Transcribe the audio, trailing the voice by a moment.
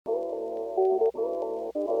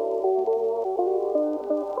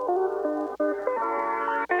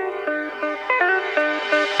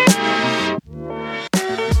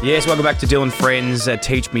Yes, welcome back to Dylan Friends.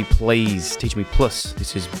 Teach Me Please, Teach Me Plus.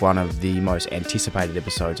 This is one of the most anticipated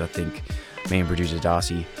episodes, I think. Me and producer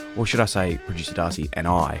Darcy, or should I say producer Darcy and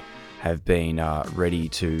I, have been ready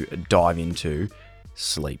to dive into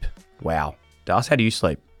sleep. Wow. Darcy, how do you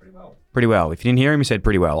sleep? Pretty well. If you didn't hear him, he said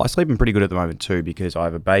pretty well. I sleep pretty good at the moment too because I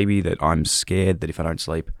have a baby that I'm scared that if I don't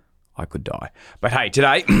sleep, I could die. But hey,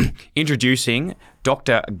 today, introducing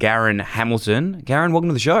Dr. Garen Hamilton. Garen, welcome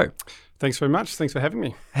to the show. Thanks very much. Thanks for having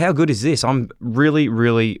me. How good is this? I'm really,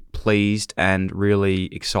 really pleased and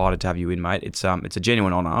really excited to have you in, mate. It's a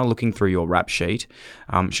genuine honour. Looking through your rap sheet,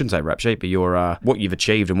 shouldn't say rap sheet, but your what you've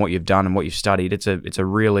achieved and what you've done and what you've studied. It's a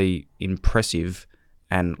really impressive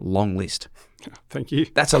and long list. Thank you.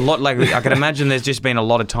 That's a lot. Like I can imagine, there's just been a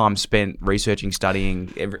lot of time spent researching, studying.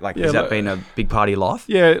 Has that been a big part of your life?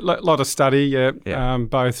 Yeah, a lot of study. Yeah.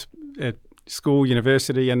 Both at school,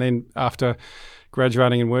 university, and then after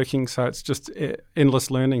graduating and working. So it's just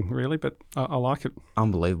endless learning, really. But I like it.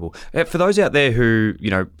 Unbelievable. For those out there who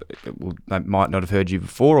might not have heard you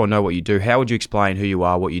before or know what you do, how would you explain who you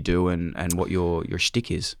are, what you do, and what your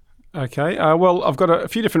shtick is? Okay. Well, I've got a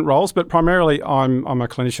few different roles, but primarily I'm a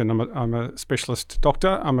clinician. I'm a specialist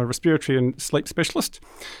doctor. I'm a respiratory and sleep specialist.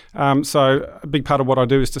 So a big part of what I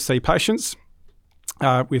do is to see patients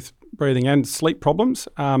with breathing and sleep problems.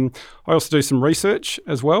 I also do some research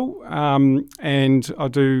as well, and I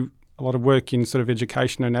do a lot of work in sort of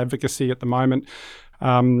education and advocacy at the moment.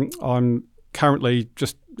 I'm currently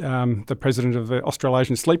just the president of the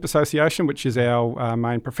Australasian Sleep Association, which is our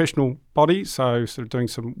main professional body. So sort of doing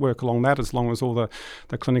some work along that, as long as all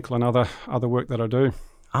the clinical and other work that I do.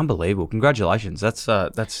 Unbelievable! Congratulations.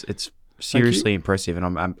 It's seriously impressive, and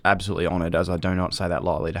I'm absolutely honoured, as I do not say that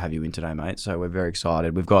lightly, to have you in today, mate. So we're very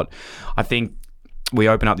excited. I think we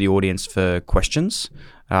open up the audience for questions,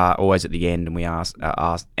 always at the end, and we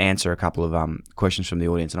answer a couple of questions from the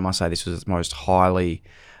audience. And I must say, this was the most highly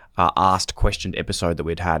asked questioned episode that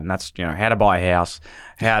we'd had, and that's how to buy a house,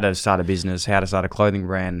 how to start a business, how to start a clothing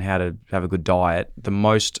brand, how to have a good diet. The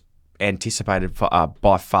most anticipated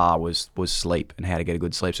by far was sleep and how to get a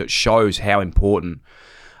good sleep. So it shows how important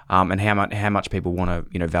and how much people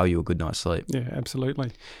want to value a good night's sleep. Yeah,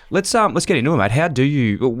 absolutely. Let's get into it, mate. How do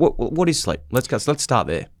you? What is sleep? Let's start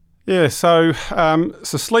there. Yeah. So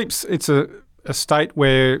sleep's it's a state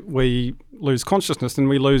where we lose consciousness and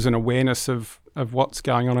we lose an awareness of what's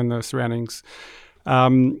going on in the surroundings,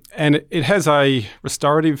 and it has a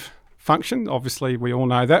restorative function. Obviously, we all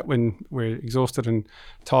know that when we're exhausted and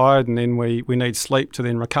tired, and then we need sleep to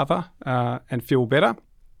then recover and feel better.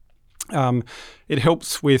 It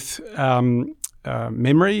helps with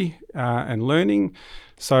memory and learning,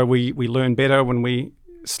 so we learn better when we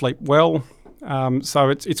sleep well. So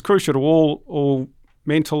it's crucial to all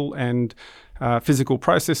mental and physical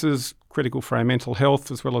processes, critical for our mental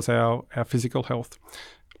health as well as our physical health.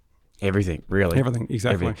 Everything, really. Everything,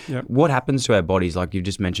 exactly. Everything. Yep. What happens to our bodies? Like you've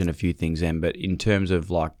just mentioned a few things then, but in terms of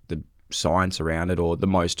like the science around it or the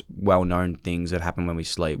most well-known things that happen when we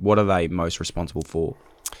sleep, what are they most responsible for?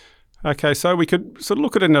 Okay, so we could sort of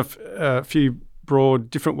look at it in a few broad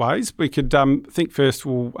different ways. We could think first,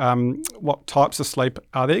 what types of sleep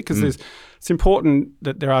are there? Because it's important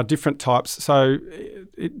that there are different types. So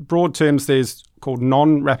broad terms, there's called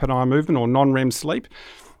non-rapid eye movement or non-REM sleep.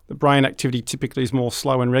 The brain activity typically is more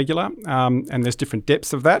slow and regular, and there's different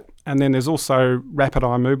depths of that. And then there's also rapid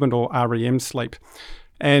eye movement or REM sleep.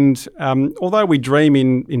 And although we dream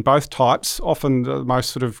in both types, often the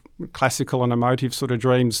most sort of classical and emotive sort of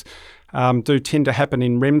dreams do tend to happen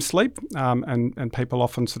in REM sleep, and people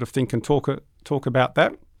often sort of think and talk about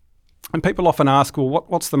that. And people often ask, well,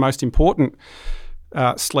 what's the most important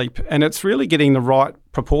sleep? And it's really getting the right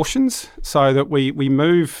proportions so that we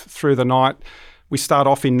move through the night. We start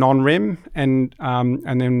off in non-REM, and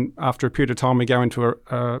then after a period of time we go into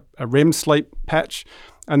a REM sleep patch.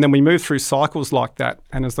 And then we move through cycles like that.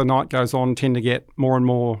 And as the night goes on, tend to get more and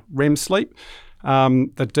more REM sleep.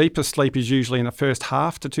 The deeper sleep is usually in the first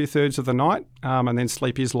half to 2/3 of the night. And then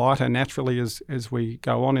sleep is lighter naturally as we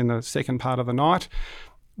go on in the second part of the night.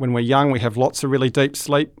 When we're young, we have lots of really deep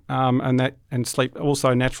sleep, and sleep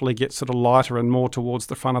also naturally gets sort of lighter and more towards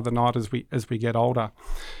the front of the night as we get older.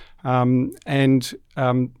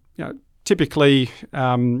 Typically,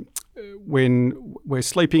 when we're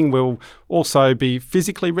sleeping, we'll also be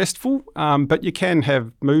physically restful, but you can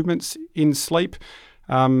have movements in sleep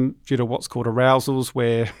due to what's called arousals,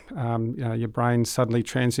 where your brain suddenly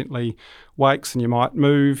transiently wakes and you might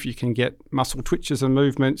move. You can get muscle twitches and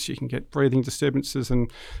movements. You can get breathing disturbances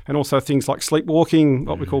and also things like sleepwalking,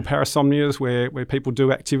 what we call parasomnias, where people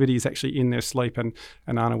do activities actually in their sleep and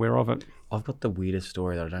aren't aware of it. I've got the weirdest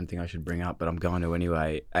story that I don't think I should bring up, but I'm going to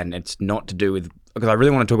anyway. And it's not to do with, because I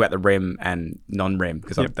really want to talk about the REM and non-REM,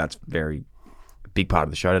 because that's very big part of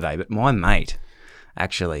the show today. But my mate,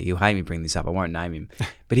 actually, you'll hate me bring this up, I won't name him,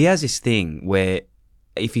 but he has this thing where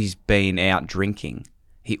if he's been out drinking,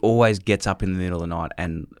 he always gets up in the middle of the night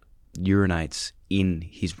and urinates in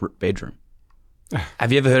his bedroom.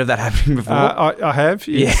 Have you ever heard of that happening before? I have,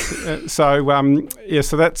 yes. Yeah.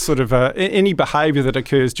 So that's sort of any behaviour that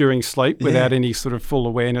occurs during sleep without any sort of full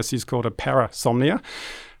awareness is called a parasomnia.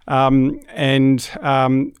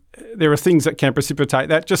 There are things that can precipitate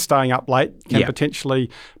that. Just staying up late can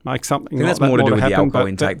potentially make something like that's that more to do with happen, the alcohol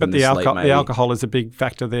intake than the sleep, maybe. The alcohol is a big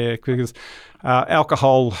factor there, because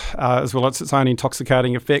alcohol, as well as its own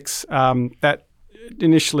intoxicating effects, that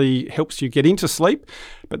initially helps you get into sleep,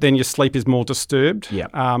 but then your sleep is more disturbed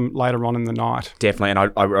later on in the night. Definitely, and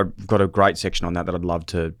I've got a great section on that I'd love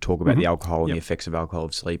to talk about the alcohol and the effects of alcohol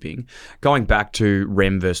of sleeping. Going back to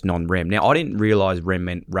REM versus non-REM. Now, I didn't realise REM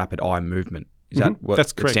meant rapid eye movement. Is that what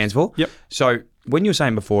That's it correct. stands for? Yep. So when you were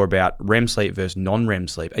saying before about REM sleep versus non-REM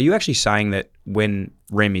sleep, are you actually saying that when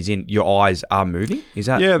REM is in, your eyes are moving? Is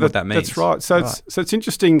that what that means? That's right. So it's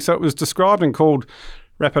interesting. So it was described and called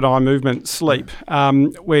rapid eye movement sleep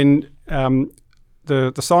when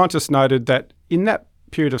the scientists noted that in that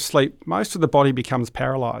period of sleep, most of the body becomes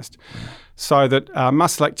paralysed, so that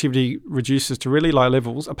muscle activity reduces to really low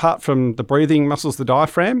levels, apart from the breathing muscles, the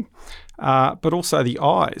diaphragm, but also the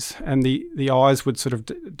eyes. And the eyes would sort of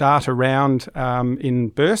dart around in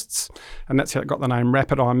bursts, and that's how it got the name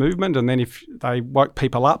rapid eye movement. And then if they woke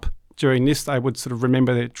people up during this, they would sort of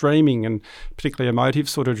remember their dreaming, and particularly emotive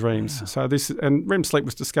sort of dreams. So REM sleep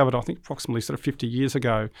was discovered, I think, approximately sort of 50 years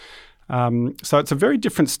ago. So it's a very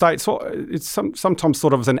different state. So it's sometimes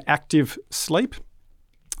thought of as an active sleep,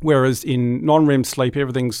 whereas in non-REM sleep,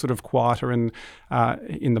 everything's sort of quieter and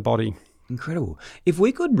in the body. Incredible. If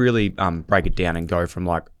we could really break it down and go from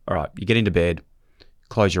like, all right, you get into bed,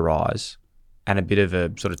 close your eyes, and a bit of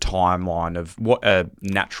a sort of timeline of what a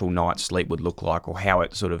natural night's sleep would look like, or how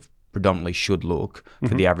it sort of predominantly should look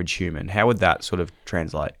for the average human. How would that sort of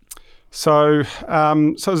translate? So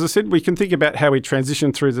as I said, we can think about how we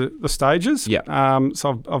transition through the stages. Yeah.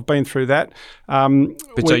 So I've been through that.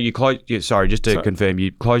 So you close. Just to confirm,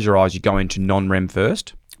 you close your eyes. You go into non-REM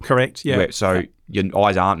first. Correct. Yeah. So your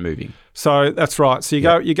eyes aren't moving. So that's right. So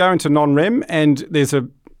you go into non-REM, and there's a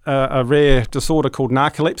rare disorder called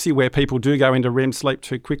narcolepsy where people do go into REM sleep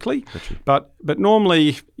too quickly. Gotcha. But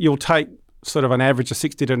normally you'll take sort of an average of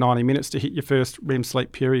 60 to 90 minutes to hit your first REM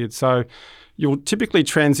sleep period. So you'll typically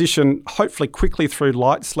transition hopefully quickly through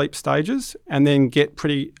light sleep stages, and then get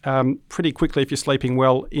pretty quickly, if you're sleeping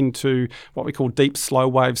well, into what we call deep slow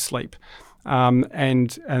wave sleep.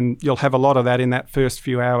 And you'll have a lot of that in that first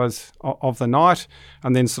few hours of the night,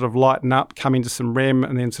 and then sort of lighten up, come into some REM,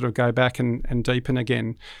 and then sort of go back and deepen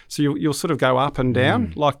again. So you'll sort of go up and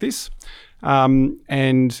down like this. And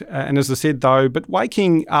as I said though, but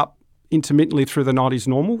waking up intermittently through the night is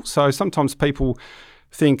normal. So sometimes people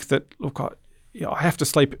think that, look, I have to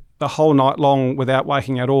sleep the whole night long without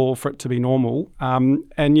waking at all for it to be normal.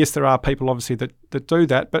 And yes, there are people obviously that do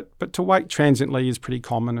that, but to wake transiently is pretty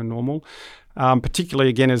common and normal. Particularly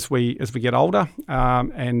again as we get older,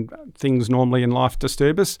 and things normally in life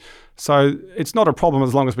disturb us. So it's not a problem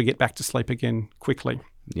as long as we get back to sleep again quickly.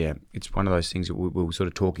 Yeah, it's one of those things that we were sort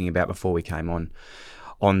of talking about before we came on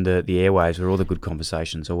the airwaves, where all the good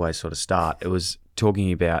conversations always sort of start. It was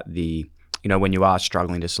talking about when you are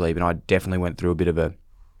struggling to sleep, and I definitely went through a bit of a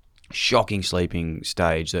shocking sleeping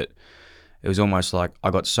stage that it was almost like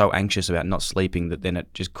I got so anxious about not sleeping that then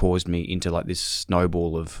it just caused me into like this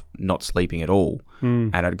snowball of not sleeping at all.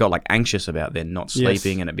 And I got like anxious about then not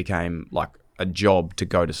sleeping, and it became like a job to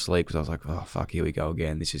go to sleep, because I was like, oh fuck, here we go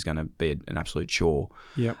again. This is going to be an absolute chore.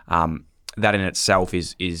 Yep. That in itself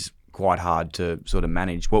is quite hard to sort of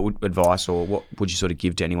manage. What advice or what would you sort of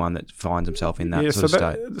give to anyone that finds himself in that sort of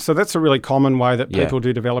state? So that's a really common way that people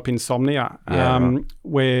do develop insomnia,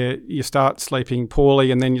 where you start sleeping poorly,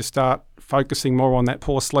 and then you start focusing more on that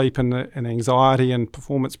poor sleep, and anxiety and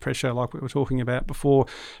performance pressure, like we were talking about before,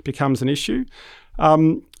 becomes an issue.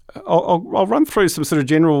 I'll run through some sort of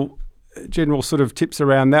general sort of tips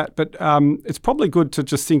around that, but it's probably good to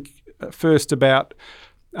just think first about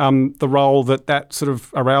the role that sort of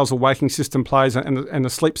arousal waking system plays, and the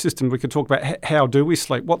sleep system. We could talk about how do we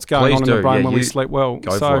sleep, what's going on in the brain when we sleep well.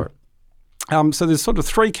 Go for it. So there's sort of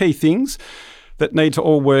three key things that need to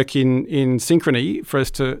all work in synchrony for us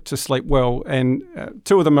to sleep well, and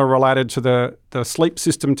two of them are related to the sleep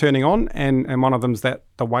system turning on, and one of them's the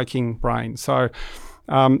waking brain. So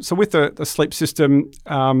So with the sleep system,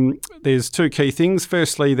 there's two key things.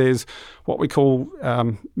 Firstly, there's what we call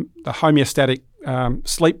the homeostatic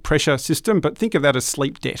sleep pressure system, but think of that as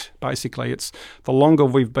sleep debt, basically. It's the longer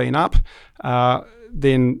we've been up,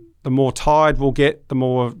 then the more tired we'll get, the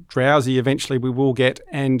more drowsy eventually we will get,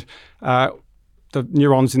 and the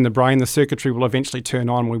neurons in the brain, the circuitry will eventually turn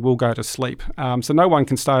on. We will go to sleep. So no one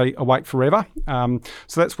can stay awake forever. So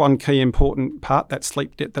that's one key important part, that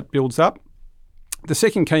sleep debt that builds up. The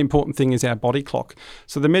second key important thing is our body clock.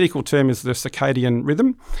 So the medical term is the circadian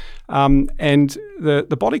rhythm. And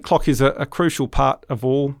the body clock is a crucial part of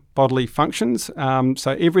all bodily functions.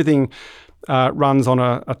 So everything runs on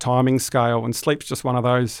a timing scale, and sleep's just one of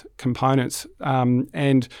those components.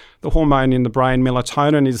 And the hormone in the brain,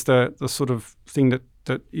 melatonin, is the sort of thing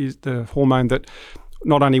that is the hormone that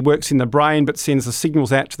not only works in the brain but sends the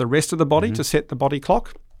signals out to the rest of the body to set the body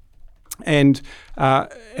clock. And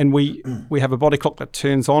we have a body clock that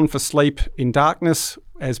turns on for sleep in darkness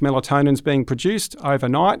as melatonin's being produced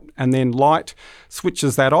overnight, and then light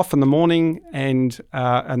switches that off in the morning, and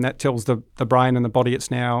that tells the brain and the body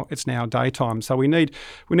it's now daytime. So we need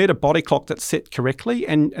a body clock that's set correctly,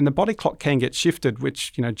 and the body clock can get shifted,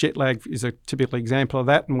 which jet lag is a typical example of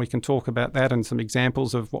that, and we can talk about that and some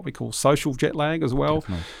examples of what we call social jet lag as well.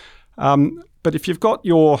 But if you've got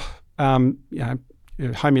your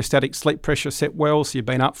your homeostatic sleep pressure set well, so you've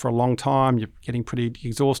been up for a long time, you're getting pretty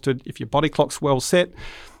exhausted. If your body clock's well set,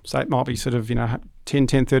 so it might be sort of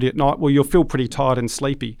 10:30 at night, well, you'll feel pretty tired and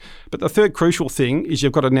sleepy. But the third crucial thing is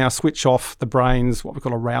you've got to now switch off the brain's what we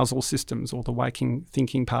call arousal systems, or the waking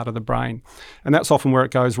thinking part of the brain. And that's often where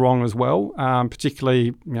it goes wrong as well,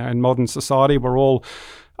 particularly in modern society. We're all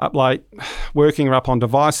up late working, or up on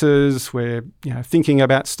devices, we're thinking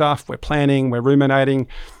about stuff, we're planning, we're ruminating.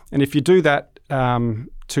 And if you do that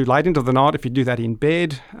too late into the night, if you do that in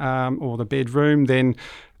bed or the bedroom, then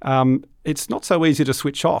it's not so easy to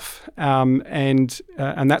switch off, and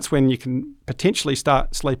that's when you can potentially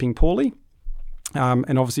start sleeping poorly.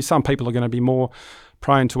 And obviously, some people are going to be more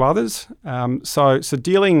prone to others. So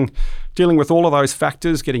dealing with all of those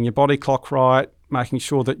factors, getting your body clock right, making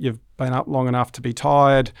sure that you've been up long enough to be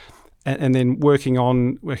tired, and then working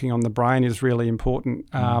on the brain is really important,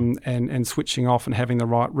 and switching off and having the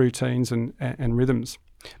right routines and rhythms.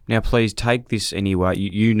 Now, please take this anyway.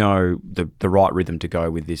 You know the right rhythm to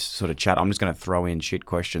go with this sort of chat. I'm just going to throw in shit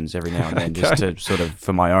questions every now and then just to sort of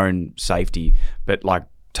for my own safety, but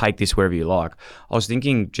take this wherever you like. I was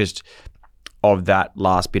thinking just of that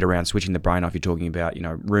last bit around switching the brain off. You're talking about,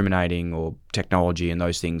 ruminating or technology and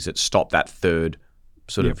those things that stop that third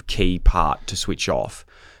sort of key part to switch off.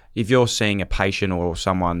 If you're seeing a patient or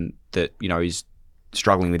someone that, is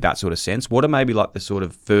struggling with that sort of sense, what are maybe the sort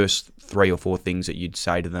of first 3 or 4 things that you'd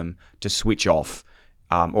say to them to switch off,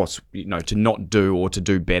 or, to not do or to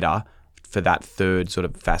do better for that third sort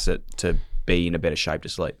of facet to be in a better shape to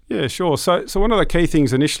sleep? Yeah, sure. So one of the key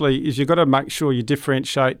things initially is you've got to make sure you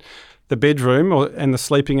differentiate the bedroom and the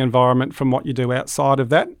sleeping environment from what you do outside of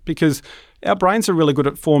that, because our brains are really good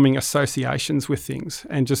at forming associations with things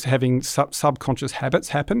and just having subconscious habits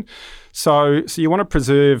happen. So you want to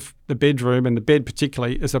preserve the bedroom, and the bed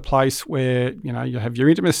particularly, as a place where you have your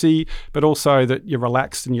intimacy, but also that you're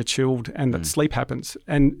relaxed and you're chilled, and that sleep happens.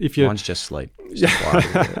 And if you mine's just sleep.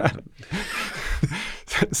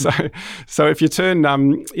 So if you turn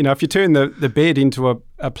the bed into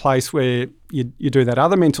a place where you do that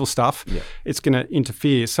other mental stuff, it's going to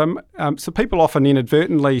interfere. So people often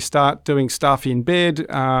inadvertently start doing stuff in bed,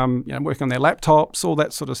 working on their laptops, all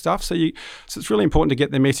that sort of stuff. So it's really important to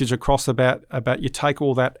get the message across about you take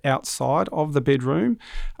all that outside of the bedroom,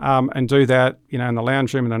 and do that in the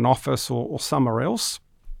lounge room, in an office, or somewhere else.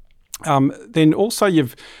 Then also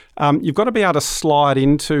you've got to be able to slide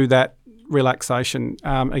into that relaxation.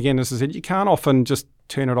 Again, as I said, you can't often just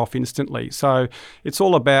turn it off instantly. So it's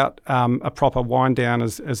all about a proper wind down,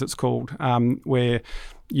 as it's called, where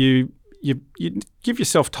you give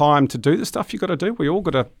yourself time to do the stuff you've got to do. We all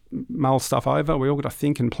got to mull stuff over. We all got to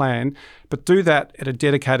think and plan, but do that at a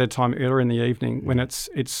dedicated time earlier in the evening when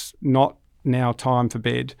it's not now time for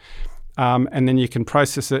bed. And then you can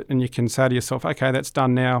process it, and you can say to yourself, okay, that's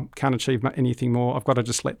done now. Can't achieve anything more. I've got to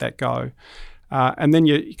just let that go. And then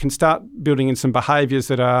you can start building in some behaviours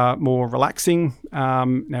that are more relaxing.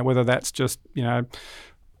 Now, whether that's just,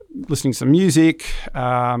 listening to some music,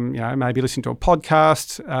 maybe listening to a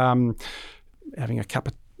podcast, having a cup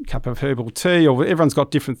of herbal tea, or everyone's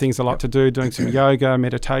got different things they like to do, doing some yoga,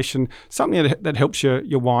 meditation, something that helps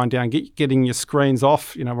you wind down, getting your screens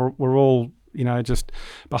off. We're all just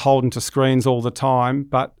beholden to screens all the time,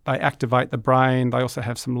 but they activate the brain. They also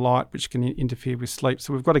have some light which can interfere with sleep.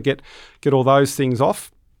 So we've got to get all those things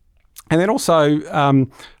off. And then also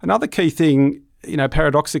another key thing,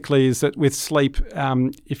 paradoxically, is that with sleep,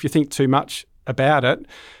 if you think too much about it,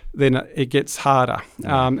 then it gets harder.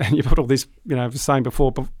 And you put all this, I was saying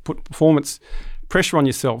before, put performance pressure on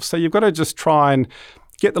yourself. So you've got to just try and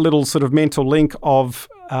get the little sort of mental link of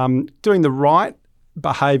doing the right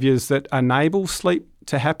behaviours that enable sleep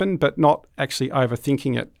to happen, but not actually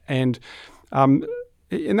overthinking it. And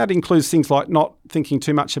that includes things like not thinking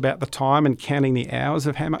too much about the time and counting the hours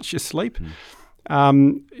of how much you sleep.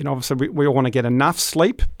 Obviously we all want to get enough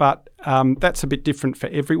sleep, but that's a bit different for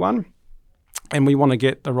everyone. And we want to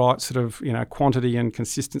get the right sort of, quantity and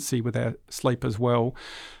consistency with our sleep as well.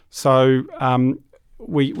 So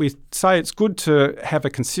we say it's good to have a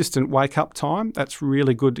consistent wake-up time. That's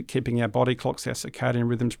really good at keeping our body clocks, our circadian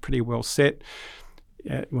rhythms pretty well set.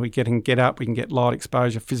 We can get up, we can get light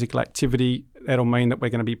exposure, physical activity. That'll mean that we're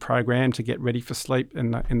going to be programmed to get ready for sleep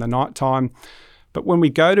in the night time. But when we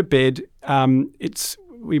go to bed,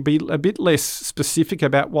 we be a bit less specific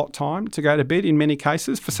about what time to go to bed in many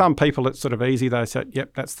cases. For some people, it's sort of easy. They say,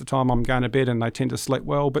 yep, that's the time I'm going to bed, and they tend to sleep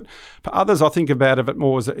well. But for others, I think about it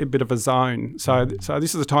more as a bit of a zone. So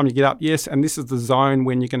this is the time you get up, yes, and this is the zone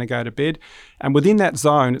when you're going to go to bed. And within that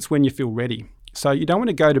zone, it's when you feel ready. So you don't want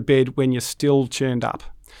to go to bed when you're still churned up.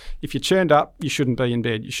 If you're churned up, you shouldn't be in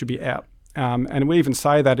bed. You should be out. And we even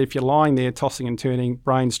say that if you're lying there tossing and turning,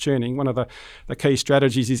 brain's churning, one of the key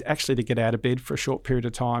strategies is actually to get out of bed for a short period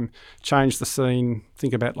of time, change the scene,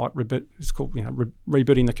 think about like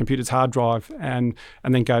rebooting the computer's hard drive, and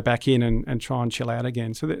then go back in and try and chill out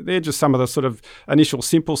again. So they're just some of the sort of initial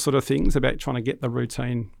simple sort of things about trying to get the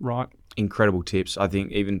routine right. Incredible tips. I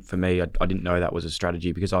think even for me, I didn't know that was a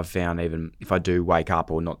strategy, because I've found even if I do wake up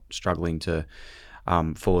or not struggling to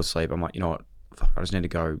fall asleep, I'm like, you know what? I just need to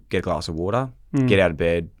go get a glass of water, get out of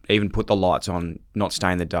bed, even put the lights on, not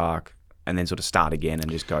stay in the dark, and then sort of start again and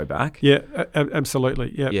just go back. Yeah,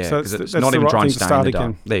 absolutely. Yeah, so it's not even trying to stay in the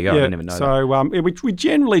dark. There you go. Yeah. I didn't even know that. So we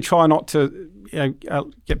generally try not to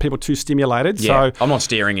get people too stimulated. Yeah, so I'm not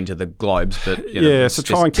staring into the globes, but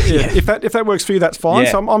if that works for you, that's fine.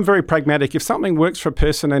 Yeah. So I'm very pragmatic. If something works for a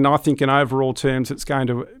person, and I think in overall terms it's going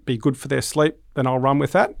to be good for their sleep, then I'll run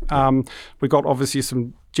with that. We've got obviously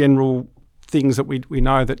some general things that we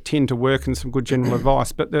know that tend to work, and some good general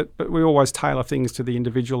advice, but we always tailor things to the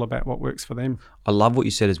individual about what works for them. I love what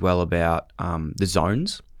you said as well about the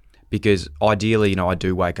zones, because ideally, I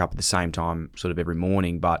do wake up at the same time sort of every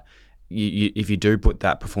morning, but if you do put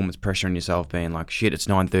that performance pressure on yourself, being like, shit, it's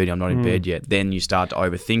 9:30, I'm not in bed yet, then you start to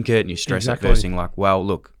overthink it and you stress at first thing like, well,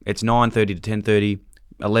 look, it's 9:30 to 10:30,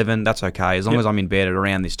 11, that's okay. As long as I'm in bed at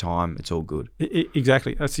around this time, it's all good.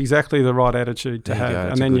 Exactly. That's exactly the right attitude to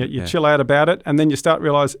have. And then you chill out about it, and then you start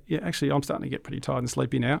realise, actually, I'm starting to get pretty tired and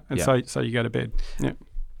sleepy now. And so you go to bed. Yeah.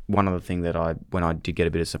 One other thing that when I did get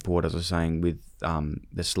a bit of support, as I was saying, with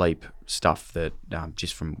the sleep stuff that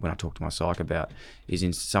just from when I talked to my psych about, is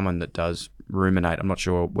in someone that does ruminate. I'm not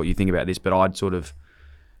sure what you think about this, but I'd sort of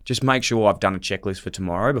just make sure I've done a checklist for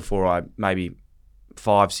tomorrow before I maybe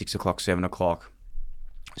 5, 6 o'clock, 7 o'clock,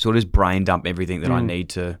 sort of just brain dump everything that I need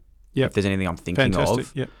to, if there's anything I'm thinking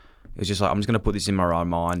of. Yep. It's just like, I'm just going to put this in my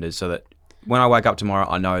reminders so that when I wake up tomorrow,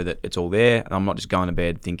 I know that it's all there, and I'm not just going to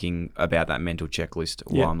bed thinking about that mental checklist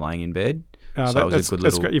while I'm laying in bed. That's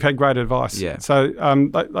great. You've had great advice. Yeah. So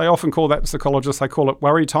they often call that, psychologists, they call it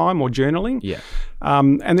worry time or journaling. Yeah.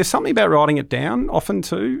 And there's something about writing it down often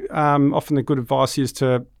too. Often the good advice is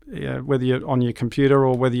to, whether you're on your computer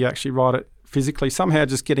or whether you actually write it physically, somehow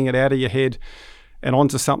just getting it out of your head and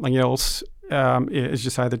onto something else, as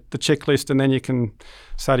you say, the checklist, and then you can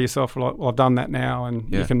say to yourself, well, I've done that now,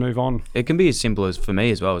 and you can move on. It can be as simple as, for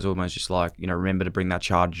me as well, it's almost just like, remember to bring that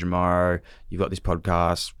charger tomorrow, you've got this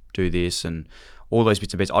podcast, do this, and all those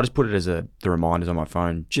bits and bits. I just put it as the reminders on my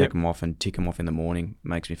phone, check them off and tick them off in the morning. It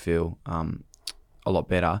makes me feel a lot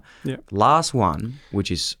better. Yep. Last one,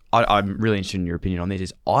 which is, I'm really interested in your opinion on this,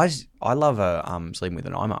 is I love sleeping with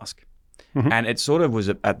an eye mask. Mm-hmm. And it sort of was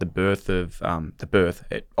at the birth of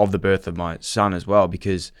my son as well,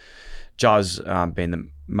 because Juz, being the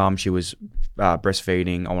mum, she was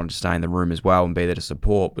breastfeeding. I wanted to stay in the room as well and be there to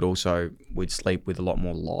support, but also we'd sleep with a lot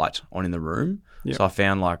more light on in the room. Yep. So I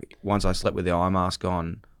found like once I slept with the eye mask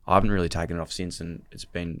on, I haven't really taken it off since, and it's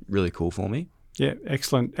been really cool for me. Yeah,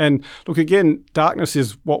 excellent. And look, again, darkness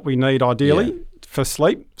is what we need ideally for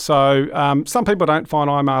sleep. So some people don't find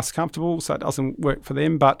eye masks comfortable, so it doesn't work for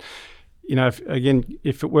them, but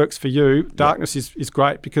if it works for you, darkness is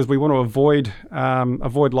great, because we want to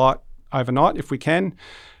avoid light overnight if we can.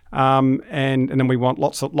 and then we want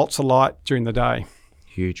lots of light during the day.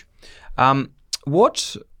 Huge.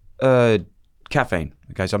 What caffeine?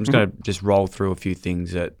 Okay, so I'm just going to just roll through a few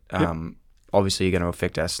things that obviously are going to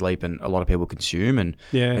affect our sleep, and a lot of people consume, and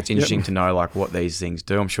it's interesting to know like what these things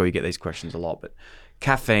do. I'm sure you get these questions a lot, but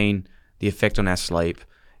caffeine, the effect on our sleep,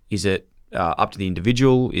 is it up to the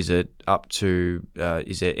individual? Is it up to,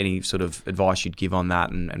 is there any sort of advice you'd give on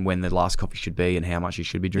that, and when the last coffee should be and how much you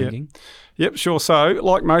should be drinking? Yep, sure. So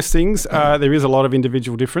like most things, there is a lot of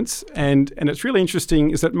individual difference. And it's really interesting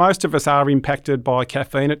is that most of us are impacted by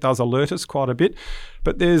caffeine. It does alert us quite a bit.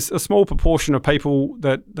 But there's a small proportion of people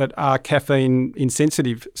that are caffeine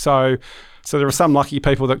insensitive. So there are some lucky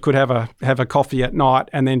people that could have a coffee at night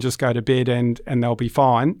and then just go to bed and they'll be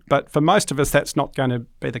fine. But for most of us, that's not going to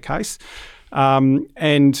be the case.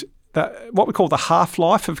 And what we call the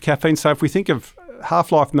half-life of caffeine. So if we think of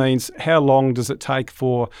half-life means how long does it take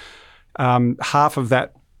for half of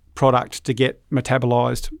that product to get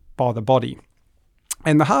metabolized by the body.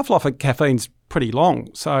 And the half-life of caffeine's pretty long.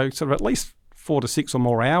 So sort of at least 4 to 6 or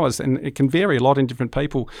more hours, and it can vary a lot in different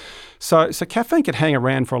people. So caffeine can hang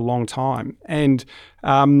around for a long time, and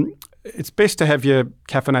it's best to have your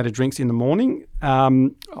caffeinated drinks in the morning.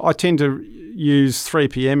 I tend to use 3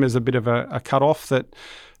 p.m. as a bit of a cut-off, that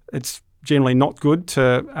it's generally not good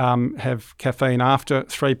to have caffeine after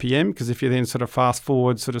 3 p.m. because if you then sort of fast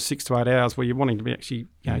forward sort of 6 to 8 hours where you're wanting to be actually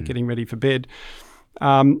getting ready for bed.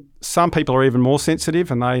 Some people are even more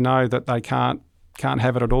sensitive, and they know that they can't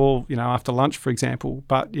have it at all, after lunch, for example.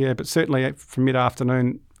 But certainly from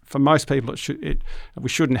mid-afternoon, for most people, we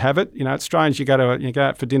shouldn't have it. It's strange. You go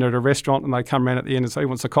out for dinner at a restaurant, and they come around at the end and say, "Who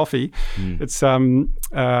wants a coffee?" It's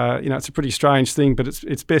it's a pretty strange thing, but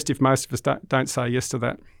it's best if most of us don't say yes to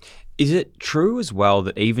that. Is it true as well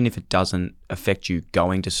that even if it doesn't affect you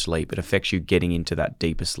going to sleep, it affects you getting into that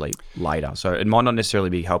deeper sleep later? So it might not necessarily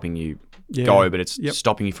be helping you go, but it's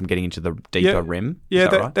stopping you from getting into the deeper REM. Yeah,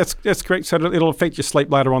 right? that's correct. So it'll affect your sleep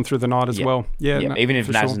later on through the night as well. Yeah, no, even if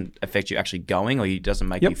it doesn't affect you actually going, or it doesn't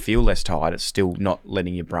make you feel less tired, it's still not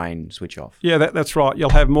letting your brain switch off. Yeah, that's right. You'll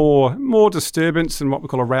have more disturbance and what we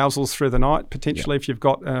call arousals through the night, potentially if you've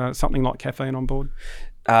got something like caffeine on board.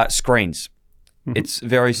 Screens. It's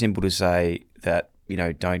very simple to say that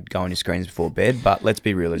don't go on your screens before bed, but let's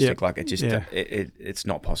be realistic. Like it just it's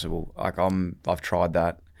not possible. Like I've tried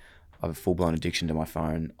that. I have a full-blown addiction to my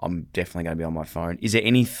phone. I'm definitely going to be on my phone. Is there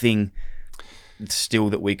anything still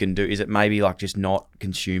that we can do? Is it maybe like just not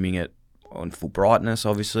consuming it on full brightness,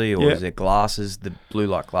 obviously, or is there glasses, the blue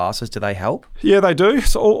light glasses? Do they help? Yeah, they do.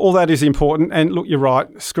 So all that is important. And look, you're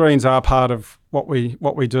right. Screens are part of what we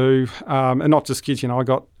do, and not just kids. I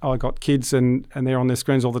got kids, and they're on their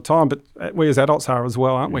screens all the time. But we as adults are as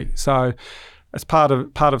well, aren't we? So it's part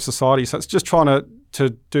of society. So it's just trying to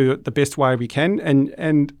do it the best way we can,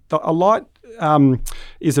 and a light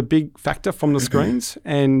is a big factor from the screens,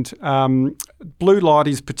 and blue light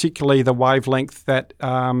is particularly the wavelength that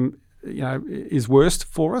is worst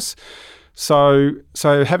for us. So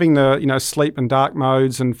having the sleep and dark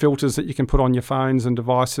modes and filters that you can put on your phones and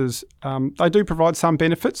devices, they do provide some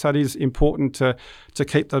benefits. So it is important to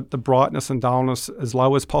keep the brightness and dullness as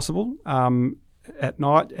low as possible at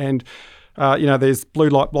night. And there's blue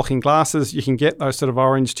light blocking glasses. You can get those sort of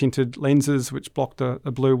orange tinted lenses which block the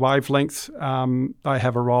blue wavelength. They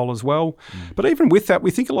have a role as well. But even with that, we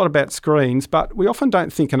think a lot about screens, but we often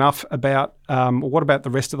don't think enough about what about the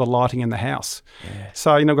rest of the lighting in the house.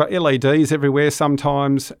 So, we've got LEDs everywhere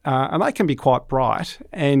sometimes, and they can be quite bright,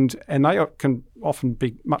 and they can often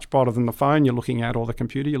be much brighter than the phone you're looking at or the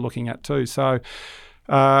computer you're looking at too. So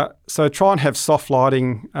try and have soft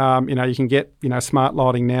lighting. You can get smart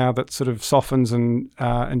lighting now that sort of softens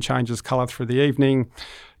and changes colour through the evening.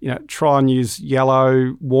 Try and use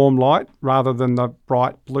yellow warm light rather than the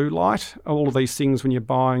bright blue light. All of these things when you're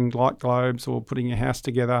buying light globes or putting your house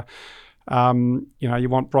together. You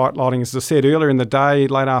want bright lighting. As I said earlier in the day,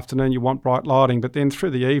 late afternoon, you want bright lighting. But then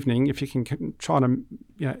through the evening, if you can try to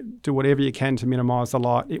do whatever you can to minimise the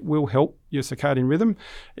light, it will help your circadian rhythm.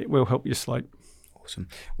 It will help your sleep. Awesome.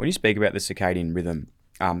 When you speak about the circadian rhythm,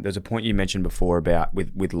 there's a point you mentioned before about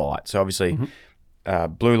with light. So obviously,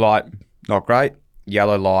 blue light, not great.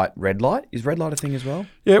 Yellow light, red light. Is red light a thing as well?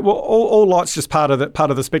 Yeah, well, all light's just part of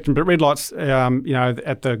the spectrum, but red light's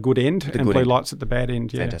at the good end, and blue light's at the bad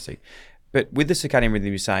end. Yeah. Fantastic. But with the circadian rhythm,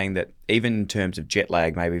 you're saying that even in terms of jet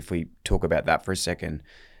lag, maybe if we talk about that for a second,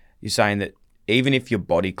 you're saying that even if your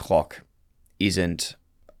body clock isn't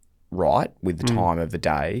right with the time of the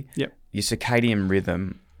day, your circadian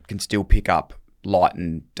rhythm can still pick up light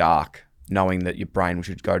and dark knowing that your brain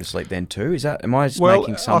should go to sleep then too? Am I just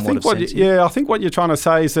making somewhat of sense? I think what you're trying to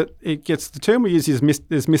say is that the term we use is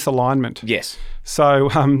there's misalignment. Yes. So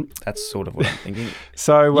that's sort of what I'm thinking.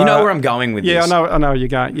 So you know where I'm going with this. Yeah, I know where you're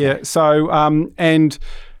going. Yeah. So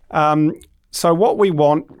so what we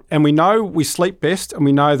want, and we know we sleep best, and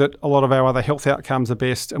we know that a lot of our other health outcomes are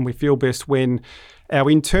best, and we feel best when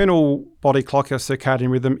our internal body clock, our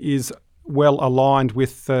circadian rhythm, is well aligned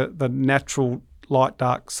with the natural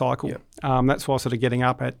light-dark cycle. Yep. That's why sort of getting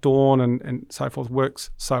up at dawn and so forth works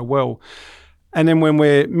so well. And then when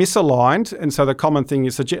we're misaligned, and so the common thing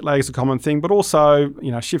is the jet lag is a common thing, but also,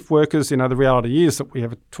 shift workers, the reality is that we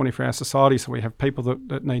have a 24-hour society, so we have people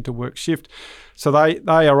that need to work shift. So they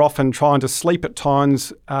are often trying to sleep at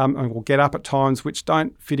times and will get up at times which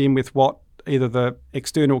don't fit in with what either the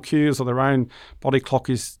external cues or their own body clock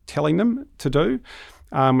is telling them to do.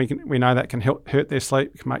 We know that can hurt their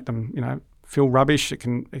sleep, it can make them, feel rubbish. It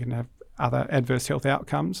can have other adverse health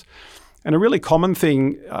outcomes. And a really common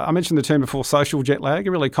thing, I mentioned the term before, social jet lag.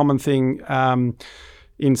 A really common thing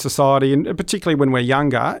in society, and particularly when we're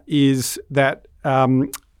younger, is that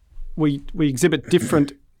we exhibit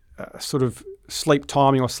different sort of sleep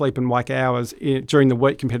timing or sleep and wake hours during the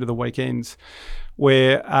week compared to the weekends.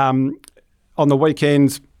 Where on the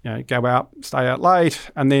weekends, go out, stay out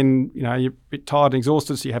late, and then, you're a bit tired and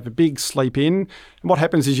exhausted, so you have a big sleep in. And what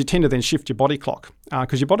happens is you tend to then shift your body clock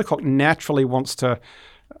because your body clock naturally wants to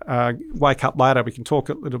wake up later. We can talk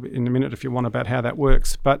a little bit in a minute if you want about how that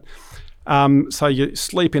works. But so you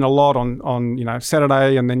sleep in a lot on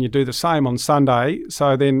Saturday, and then you do the same on Sunday.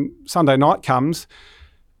 So then Sunday night comes,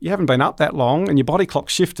 you haven't been up that long and your body clock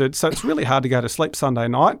shifted, so it's really hard to go to sleep Sunday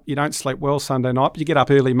night. You don't sleep well Sunday night, but you get up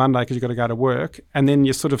early Monday because you've got to go to work, and then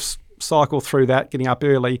you sort of cycle through that, getting up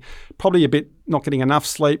early, probably a bit not getting enough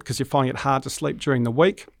sleep because you're finding it hard to sleep during the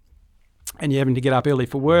week, and you're having to get up early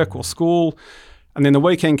for work or school. And then the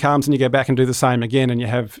weekend comes and you go back and do the same again, and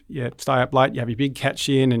you stay up late, you have your big catch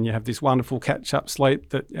in, and you have this wonderful catch-up sleep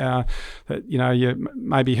that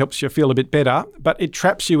maybe helps you feel a bit better. But it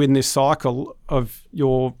traps you in this cycle of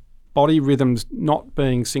your body rhythms not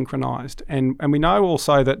being synchronised. And we know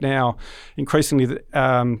also that now increasingly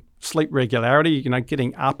sleep regularity,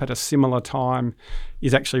 getting up at a similar time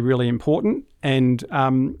is actually really important. And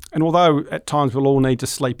although at times we'll all need to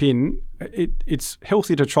sleep in, it's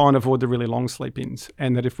healthy to try and avoid the really long sleep-ins,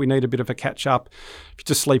 and that if we need a bit of a catch-up, if you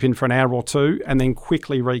just sleep in for an hour or two and then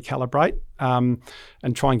quickly recalibrate and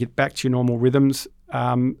try and get back to your normal rhythms,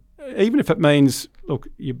 even if it means, look,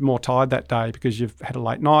 you're more tired that day because you've had a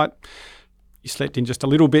late night, you slept in just a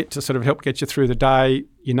little bit to sort of help get you through the day,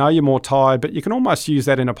 you're more tired, but you can almost use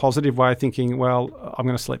that in a positive way, thinking, well, I'm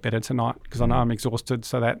going to sleep better tonight because I know I'm exhausted,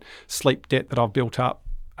 so that sleep debt that I've built up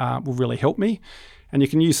will really help me. And you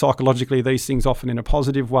can use psychologically these things often in a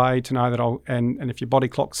positive way to know that and if your body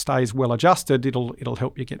clock stays well adjusted, it'll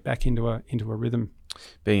help you get back into a rhythm.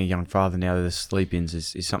 Being a young father now, the sleep-ins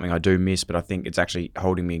is something I do miss, but I think it's actually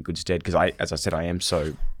holding me in good stead because as I said, I am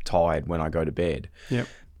so tired when I go to bed. Yep.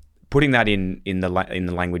 Putting that in the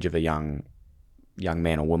language of a young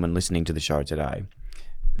man or woman listening to the show today,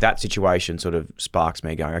 that situation sort of sparks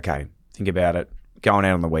me going, okay, think about it. Going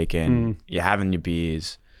out on the weekend, you're having your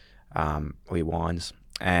beers or your wines,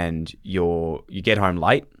 and you get home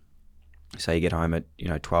late. Say you get home at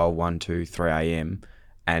 12, 1, 2, 3 a.m.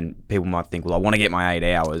 and people might think, well, I want to get my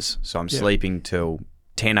 8 hours, so I'm sleeping till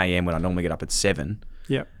 10 a.m. when I normally get up at 7.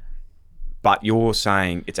 Yeah. But you're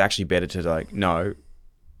saying it's actually better to no.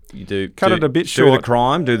 You cut it a bit short. Do the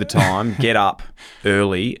crime, do the time, get up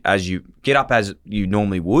early as you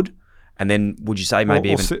normally would, and then would you say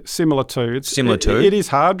maybe even similar to? It is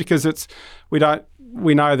hard because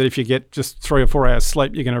we know that if you get just 3 or 4 hours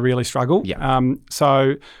sleep, you're going to really struggle. Yeah.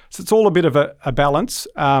 So it's all a bit of a balance.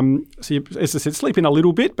 So as I said, sleep in a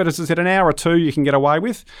little bit, but as I said, an hour or two you can get away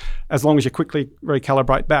with, as long as you quickly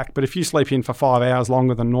recalibrate back. But if you sleep in for 5 hours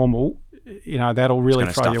longer than normal, that'll really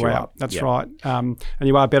throw you out. That's right. And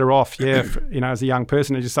you are better off, as a young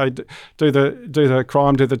person, as you say, do the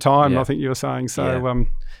crime, do the time. I think you were saying. So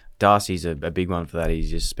Darcy's a big one for that. He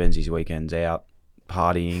just spends his weekends out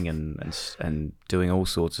partying and doing all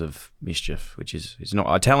sorts of mischief, which is not.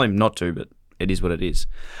 I tell him not to, but it is what it is.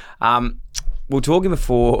 We were talking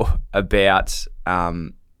before about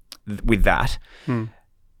with that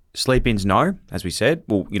sleep-ins. No, as we said.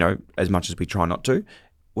 Well, as much as we try not to.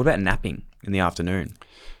 What about napping in the afternoon?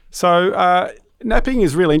 So napping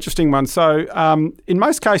is a really interesting one. So in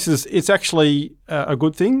most cases, it's actually a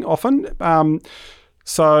good thing often.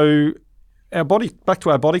 So back to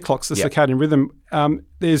our body clocks, the circadian rhythm,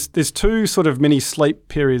 there's two sort of mini sleep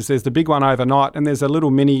periods. There's the big one overnight and there's a little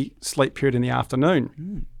mini sleep period in the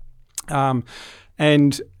afternoon.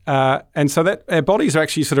 And so that our bodies are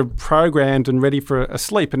actually sort of programmed and ready for a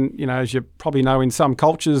sleep. And, as you probably know, in some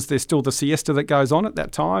cultures, there's still the siesta that goes on at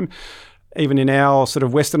that time. Even in our sort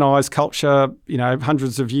of westernized culture,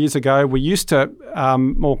 hundreds of years ago, we used to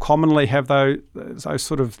more commonly have those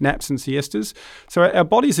sort of naps and siestas. So our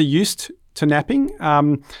bodies are used to napping.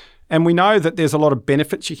 And we know that there's a lot of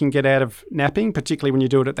benefits you can get out of napping, particularly when you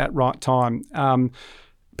do it at that right time.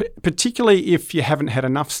 Particularly if you haven't had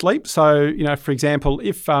enough sleep. So, for example,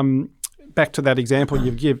 if back to that example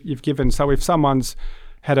you've given, so if someone's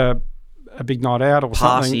had a big night out or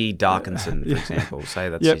something. Parsi Darkinson, for example, say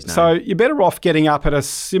that's his name. So you're better off getting up at a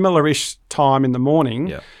similar-ish time in the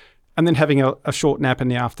morning and then having a short nap in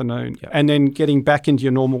the afternoon and then getting back into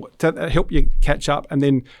your normal, to help you catch up,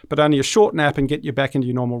 but only a short nap and get you back into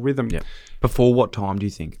your normal rhythm. Yeah. Before what time do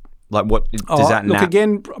you think? Like what does that nap? Look,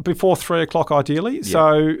 again, before 3 o'clock ideally.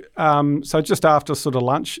 Yeah. So just after sort of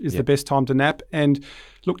lunch is the best time to nap. And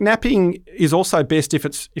look, napping is also best if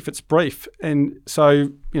it's brief. And so,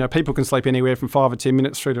 people can sleep anywhere from 5 or 10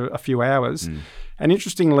 minutes through to a few hours. And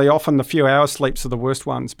interestingly, often the few hour sleeps are the worst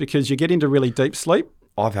ones because you get into really deep sleep.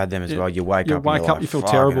 I've had them as well. You wake up, you feel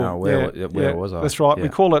terrible. Where was I? That's right. Yeah. We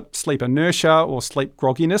call it sleep inertia or sleep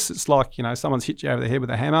grogginess. It's like, someone's hit you over the head with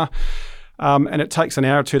a hammer. And it takes an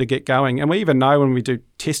hour or two to get going. And we even know when we do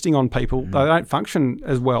testing on people, they don't function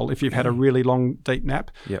as well if you've had a really long, deep nap.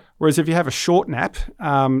 Yep. Whereas if you have a short nap,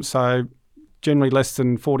 so generally less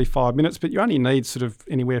than 45 minutes, but you only need sort of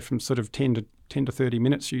anywhere from sort of 10 to 30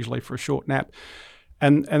 minutes usually for a short nap.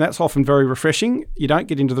 And that's often very refreshing. You don't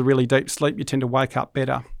get into the really deep sleep. You tend to wake up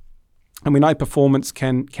better. And we know performance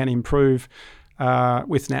can improve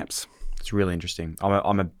with naps. It's really interesting.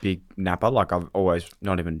 I'm a big napper. Like I've always,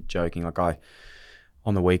 not even joking. Like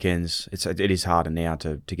on the weekends, it is harder now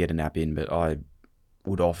to get a nap in. But I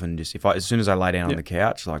would often just as soon as I lay down on the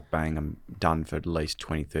couch, like bang, I'm done for at least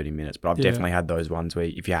 20, 30 minutes. But I've definitely had those ones where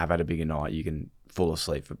if you have had a bigger night, you can fall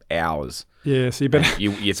asleep for hours. Yeah, so you better.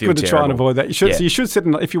 You it's feel good to terrible. try and avoid that. You should. So you should set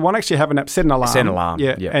if you want to actually have a nap, set an alarm. Set an alarm.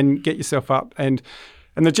 Yeah, and get yourself up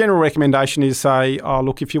And the general recommendation is say,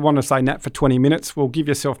 look, if you want to say nap for 20 minutes, well, give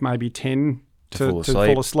yourself maybe 10 to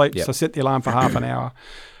fall asleep. Yep. So set the alarm for half an hour.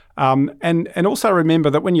 And also remember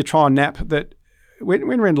that when you try and nap, that when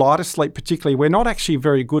we're in lighter sleep particularly, we're not actually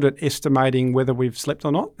very good at estimating whether we've slept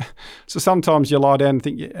or not. So sometimes you lie down and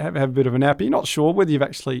think you have a bit of a nap. You're not sure whether you've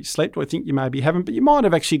actually slept or think you maybe haven't, but you might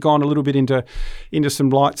have actually gone a little bit into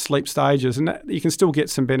some light sleep stages, and that, you can still get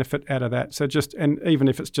some benefit out of that. So and even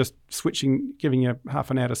if it's just switching, giving you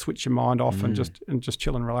half an hour to switch your mind off and just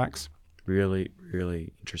chill and relax. Really,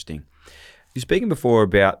 really interesting. You're speaking before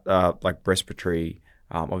about like respiratory.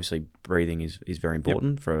 Obviously, breathing is very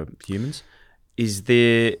important for humans. Is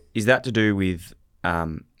that to do with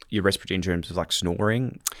your respiratory in terms of like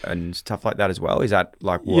snoring and stuff like that as well? Is that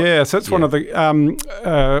like what? Yeah, so that's one of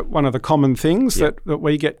the common things that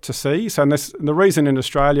we get to see. So the reason in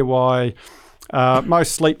Australia why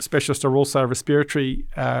most sleep specialists are also respiratory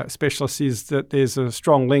specialists is that there's a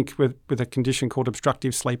strong link with a condition called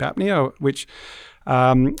obstructive sleep apnea, which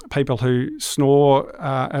people who snore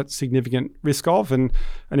are at significant risk of, and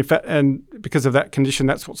in fact, and because of that condition,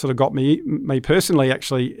 that's what sort of got me personally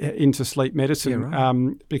actually into sleep medicine. Yeah,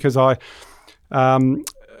 right. Because I,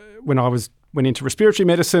 when I went into respiratory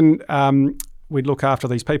medicine, we'd look after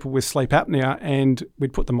these people with sleep apnea, and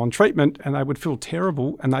we'd put them on treatment, and they would feel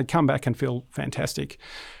terrible, and they'd come back and feel fantastic.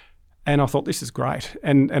 And I thought, this is great,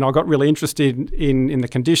 and I got really interested in the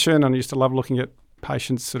condition, and I used to love looking at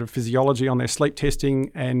patients' sort of physiology on their sleep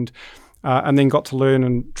testing, and then got to learn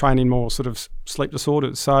and train in more sort of sleep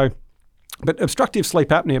disorders. So, but obstructive sleep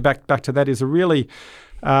apnea, back to that, is a really,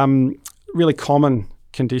 really common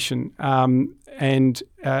condition, and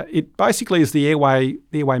it basically is the airway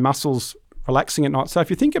muscles relaxing at night. So if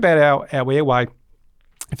you think about our airway, if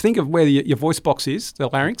you think of where your voice box is, the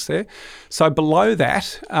larynx there, so below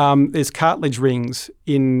that there's cartilage rings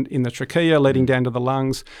in the trachea leading down to the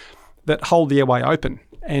lungs that hold the airway open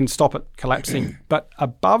and stop it collapsing. But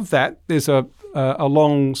above that, there's a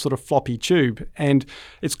long sort of floppy tube, and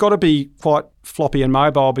it's got to be quite floppy and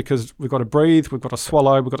mobile because we've got to breathe, we've got to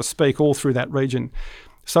swallow, we've got to speak all through that region.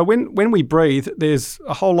 So when we breathe, there's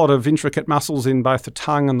a whole lot of intricate muscles in both the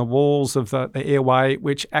tongue and the walls of the airway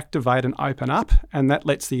which activate and open up, and that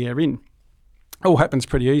lets the air in. It all happens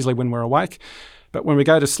pretty easily when we're awake. But when we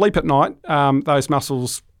go to sleep at night, those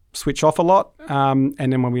muscles switch off a lot, and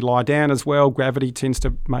then when we lie down as well, gravity tends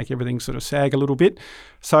to make everything sort of sag a little bit.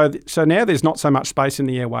 So now there's not so much space in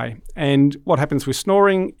the airway. And what happens with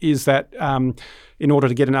snoring is that in order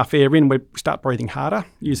to get enough air in, we start breathing harder,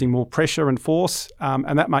 using more pressure and force,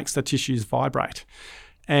 and that makes the tissues vibrate.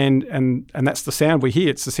 and that's the sound we hear.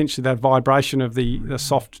 It's essentially that vibration of the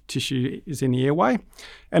soft tissue is in the airway.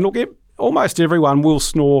 And look, almost everyone will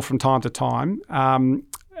snore from time to time,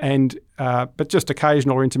 but just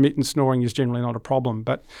occasional or intermittent snoring is generally not a problem.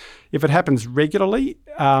 But if it happens regularly,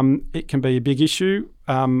 it can be a big issue.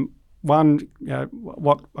 One,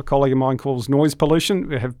 what a colleague of mine calls noise pollution.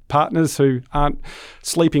 We have partners who aren't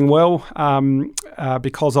sleeping well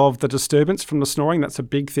because of the disturbance from the snoring. That's a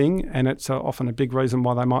big thing, and it's often a big reason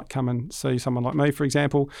why they might come and see someone like me, for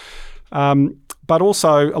example. But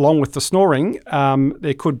also, along with the snoring,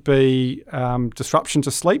 there could be disruption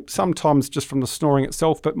to sleep, sometimes just from the snoring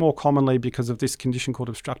itself, but more commonly because of this condition called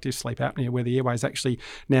obstructive sleep apnea, where the airway is actually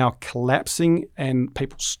now collapsing and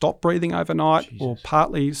people stop breathing overnight or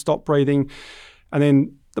partly stop breathing. And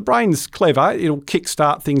then the brain's clever. It'll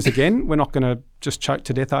kickstart things again. We're not going to just choke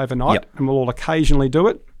to death overnight, and we'll all occasionally do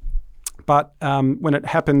it. But when it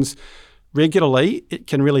happens regularly, it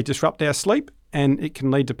can really disrupt our sleep. And it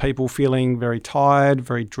can lead to people feeling very tired,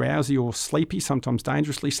 very drowsy or sleepy, sometimes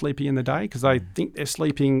dangerously sleepy in the day because they think they're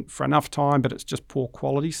sleeping for enough time, but it's just poor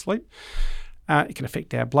quality sleep. It can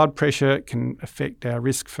affect our blood pressure. It can affect our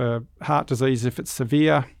risk for heart disease if it's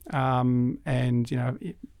severe, and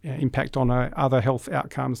impact on other health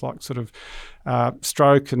outcomes like sort of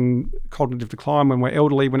stroke and cognitive decline when we're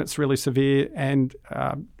elderly, when it's really severe, and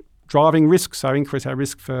driving risk, so increase our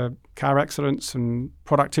risk for car accidents and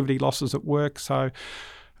productivity losses at work. So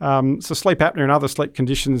sleep apnea and other sleep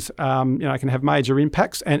conditions, can have major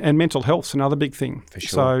impacts, and mental health's another big thing. For sure.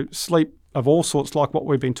 So sleep of all sorts, like what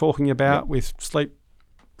we've been talking about with sleep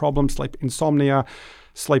problems, sleep insomnia,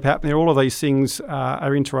 sleep apnea, all of these things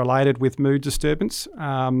are interrelated with mood disturbance.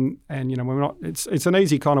 We're not. It's an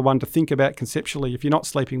easy kind of one to think about conceptually. If you're not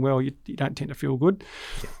sleeping well, you don't tend to feel good.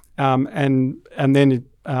 And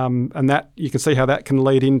that you can see how that can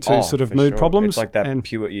lead into sort of mood problems. It's like that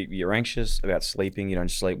pure. You're anxious about sleeping. You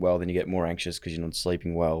don't sleep well, then you get more anxious because you're not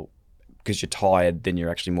sleeping well. Because you're tired, then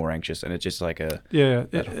you're actually more anxious, and it's just like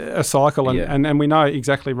a cycle. And we know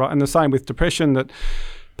exactly right. And the same with depression, that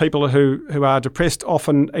people who are depressed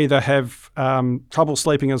often either have trouble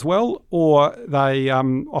sleeping as well, or they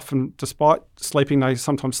often, despite sleeping, they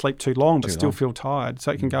sometimes sleep too long but still feel tired.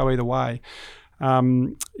 So it can go either way.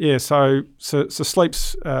 So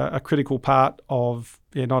sleep's a critical part of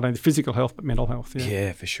not only physical health but mental health.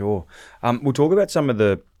 Yeah, for sure. We'll talk about some of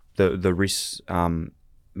the risks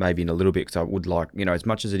maybe in a little bit, because I would like, as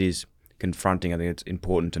much as it is confronting, I think it's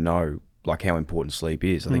important to know like how important sleep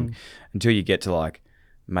is. I think until you get to like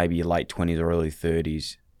maybe your late 20s or early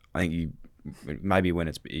 30s, I think maybe when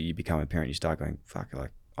you become a parent, you start going, fuck,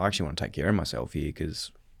 like I actually want to take care of myself here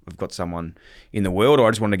because I've got someone in the world, or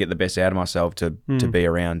I just want to get the best out of myself to be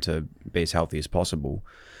around, to be as healthy as possible.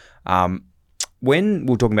 When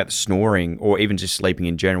we're talking about the snoring or even just sleeping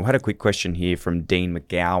in general, I had a quick question here from Dean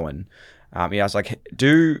McGowan. He asked,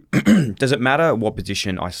 does it matter what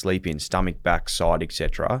position I sleep in, stomach, back, side,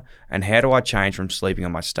 etc.? And how do I change from sleeping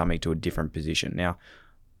on my stomach to a different position? Now,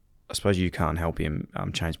 I suppose you can't help him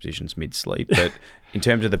change positions mid-sleep, but in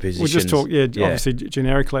terms of the positions... We'll just talk, obviously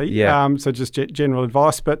generically, so just general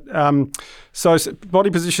advice. But so body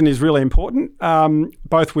position is really important,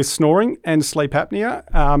 both with snoring and sleep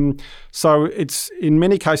apnea. So it's in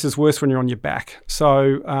many cases worse when you're on your back.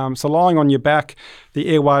 So lying on your back, the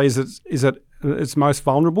airway is at its most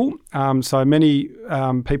vulnerable. So many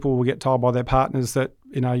people will get told by their partners that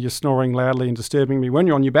you're snoring loudly and disturbing me when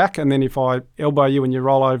you're on your back, and then if I elbow you and you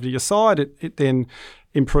roll over to your side, it then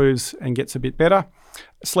improves and gets a bit better.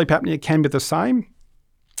 Sleep apnea can be the same,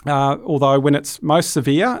 although when it's most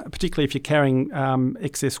severe, particularly if you're carrying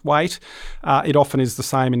excess weight, it often is the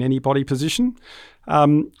same in any body position.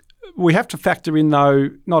 We have to factor in, though,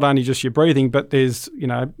 not only just your breathing, but there's,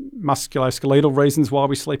 musculoskeletal reasons why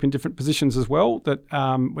we sleep in different positions as well, that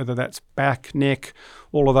whether that's back, neck,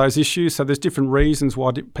 all of those issues. So there's different reasons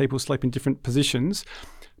why people sleep in different positions.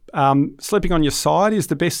 Sleeping on your side is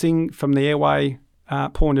the best thing from the airway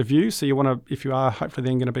point of view. So you want to, if you are hopefully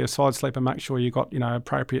then going to be a side sleeper, make sure you've got,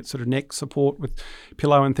 appropriate sort of neck support with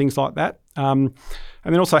pillow and things like that. And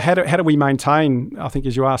then also, how do we maintain, I think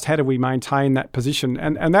as you asked, how do we maintain that position?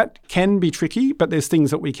 And that can be tricky, but there's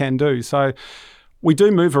things that we can do. So we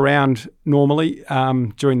do move around normally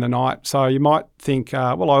during the night. So you might think,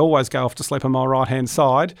 I always go off to sleep on my right-hand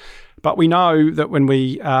side. But we know that when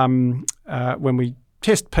we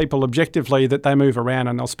test people objectively, that they move around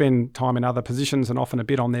and they'll spend time in other positions and often a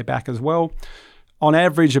bit on their back as well. On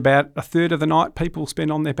average, about a third of the night people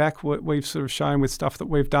spend on their back, we've sort of shown with stuff that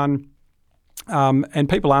we've done. And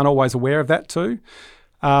people aren't always aware of that too.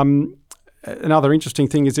 another interesting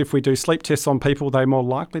thing is if we do sleep tests on people, they're more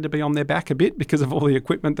likely to be on their back a bit because of all the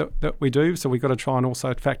equipment that we do. So we've got to try and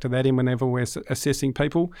also factor that in whenever we're assessing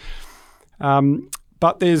people.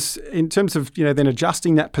 But there's, in terms of, then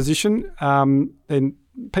adjusting that position, then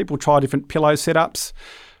people try different pillow setups,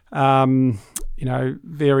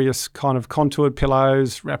 various kind of contoured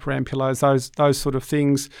pillows, wraparound pillows, those sort of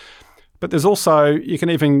things. But there's also, you can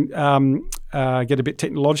even get a bit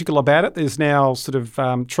technological about it. There's now sort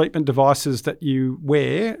of treatment devices that you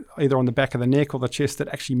wear either on the back of the neck or the chest that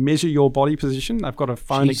actually measure your body position. They've got a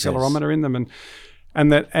phone accelerometer in them,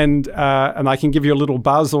 and they can give you a little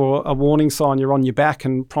buzz or a warning sign you're on your back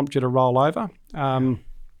and prompt you to roll over.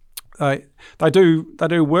 They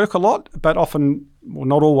do work a lot, but often, well,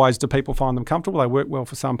 not always do people find them comfortable. They work well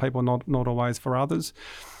for some people, not always for others.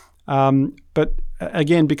 But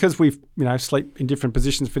again, because we sleep in different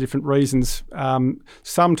positions for different reasons,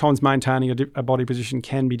 sometimes maintaining a body position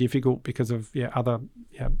can be difficult because of other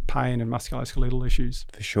pain and musculoskeletal issues.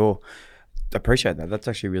 For sure. I appreciate that. That's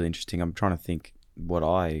actually really interesting. I'm trying to think what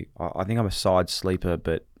I think I'm a side sleeper,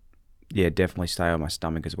 but definitely stay on my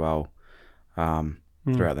stomach as well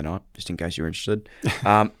throughout the night, just in case you're interested.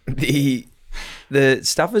 The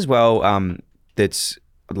stuff as well that's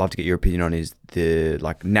I'd love to get your opinion on is the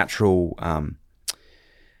natural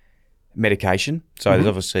medication. So there's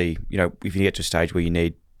obviously, if you get to a stage where you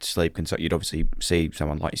need sleep consult, you'd obviously see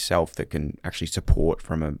someone like yourself that can actually support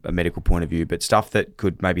from a medical point of view, but stuff that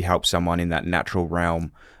could maybe help someone in that natural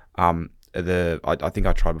realm. I think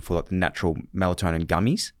I tried before, the natural melatonin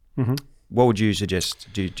gummies. Mm-hmm. What would you suggest?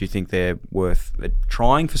 Do you think they're worth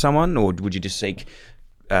trying for someone, or would you just seek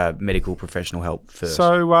medical professional help first?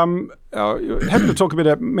 So happy to talk a bit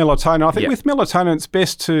about melatonin. I think with melatonin, it's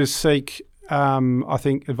best to seek,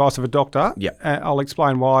 advice of a doctor. Yeah. I'll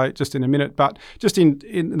explain why just in a minute. But just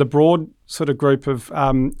in the broad sort of group of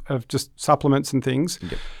just supplements and things.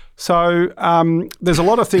 Yep. So there's a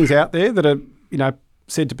lot of things out there that are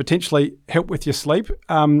said to potentially help with your sleep.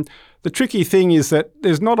 The tricky thing is that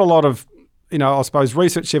there's not a lot of I suppose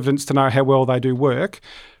research evidence to know how well they do work.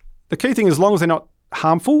 The key thing, as long as they're not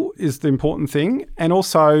harmful, is the important thing, and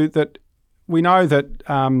also that we know that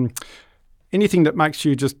anything that makes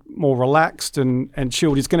you just more relaxed and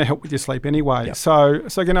chilled is going to help with your sleep anyway. Yep. So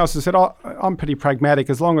again, as I said, I'm pretty pragmatic.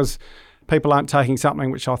 As long as people aren't taking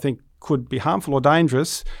something which I think could be harmful or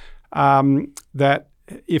dangerous, that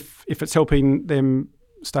if it's helping them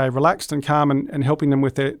stay relaxed and calm and helping them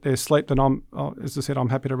with their sleep, then as I said, I'm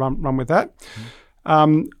happy to run with that.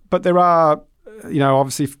 Mm-hmm. But there are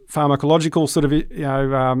obviously pharmacological sort of,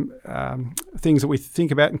 things that we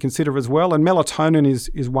think about and consider as well. And melatonin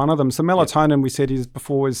is one of them. So melatonin, we said is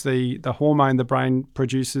the hormone the brain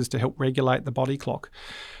produces to help regulate the body clock.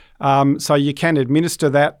 So you can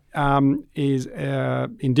administer that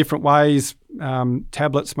in different ways,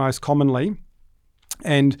 tablets most commonly.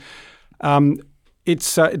 And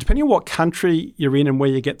it's depending on what country you're in and where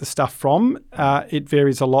you get the stuff from, it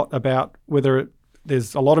varies a lot about whether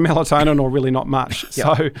there's a lot of melatonin or really not much.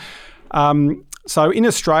 Yep. So in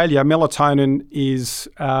Australia, melatonin is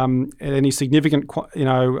at any significant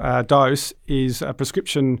dose is a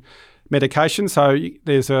prescription medication. So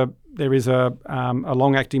there is a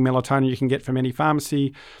long-acting melatonin you can get from any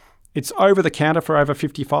pharmacy. It's over the counter for over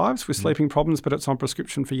 55s with sleeping problems, but it's on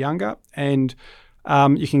prescription for younger. And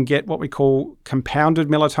you can get what we call compounded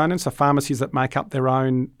melatonin, so pharmacies that make up their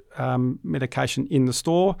own medication in the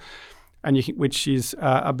store, and which is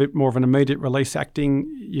a bit more of an immediate release acting.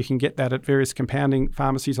 You can get that at various compounding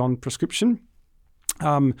pharmacies on prescription.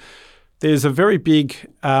 There's a very big,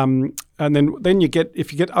 and then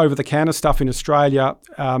if you get over the counter stuff in Australia,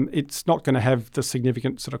 it's not going to have the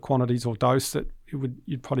significant sort of quantities or dose that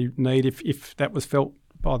you'd probably need if that was felt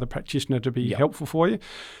by the practitioner to be helpful for you.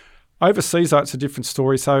 Overseas, though, it's a different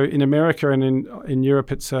story. So in America and in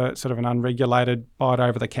Europe, it's a sort of an unregulated buy it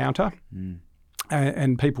over the counter.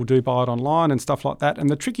 And people do buy it online and stuff like that. And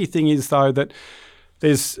the tricky thing is, though, that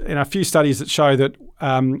there's a few studies that show that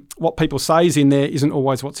what people say is in there isn't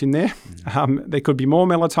always what's in there. There could be more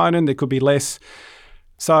melatonin, there could be less.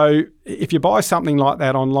 So if you buy something like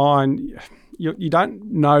that online, you don't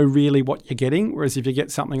know really what you're getting. Whereas if you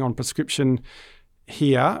get something on prescription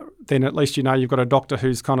here, then at least you've got a doctor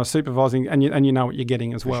who's kind of supervising and you know what you're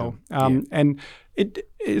getting as well. Sure. And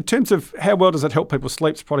in terms of how well does it help people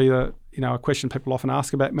sleep, it's probably a question people often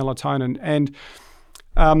ask about melatonin. And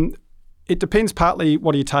it depends partly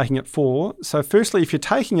what are you taking it for. So firstly, if you're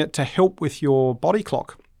taking it to help with your body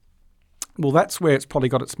clock, well, that's where it's probably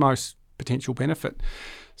got its most potential benefit.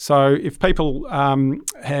 So if people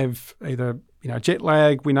have either jet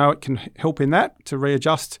lag, we know it can help in that to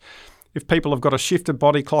readjust. If people have got a shifted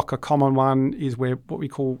body clock, a common one is where what we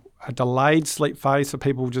call a delayed sleep phase. So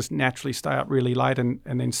people just naturally stay up really late and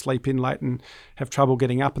then sleep in late and have trouble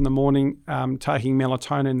getting up in the morning. Taking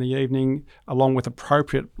melatonin in the evening along with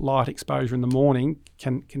appropriate light exposure in the morning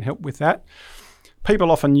can help with that.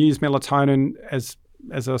 People often use melatonin as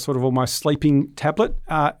a sort of almost sleeping tablet.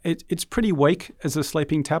 It's pretty weak as a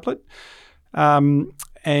sleeping tablet.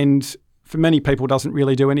 And for many people doesn't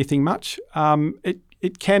really do anything much.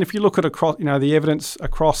 It can, if you look at across, the evidence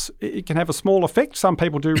across, it can have a small effect. Some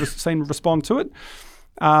people do seem to respond to it,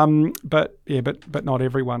 but not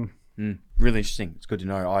everyone. Really interesting. It's good to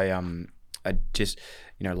know. I just,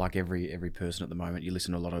 like every person at the moment, you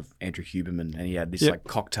listen to a lot of Andrew Huberman, and he had this like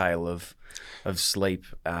cocktail of sleep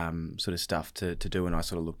sort of stuff to do, and I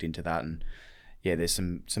sort of looked into that, and there's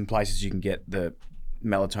some places you can get the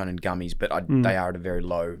melatonin gummies, but they are at a very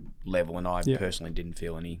low level, and I personally didn't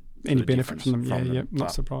feel any benefit from them.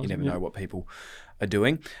 Not surprising. You never know what people are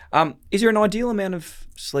doing. Is there an ideal amount of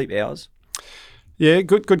sleep hours? Yeah,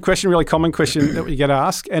 good question. Really common question that we get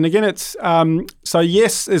asked. And again, it's so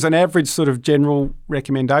yes, there's an average sort of general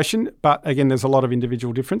recommendation, but again, there's a lot of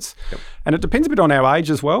individual difference, and it depends a bit on our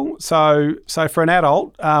age as well. So for an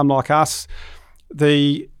adult like us,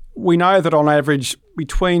 we know that on average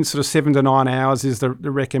between sort of 7 to 9 hours is the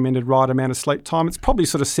recommended right amount of sleep time. It's probably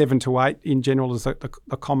sort of 7 to 8 in general is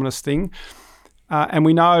the commonest thing. And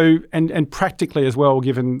we know, and practically as well,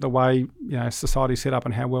 given the way society's set up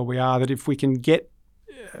and how well we are, that if we can get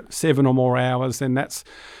 7 or more hours, then that's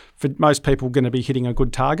for most people going to be hitting a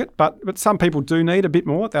good target. But some people do need a bit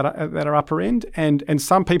more at that upper end, and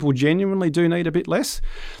some people genuinely do need a bit less.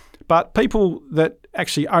 But people that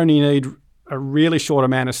actually only need a really short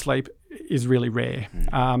amount of sleep is really rare.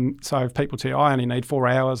 So if people tell you, I only need 4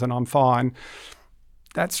 hours and I'm fine,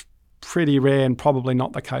 that's pretty rare and probably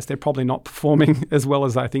not the case. They're probably not performing as well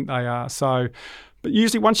as they think they are. So, but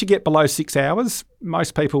usually once you get below 6 hours,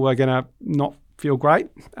 most people are going to not feel great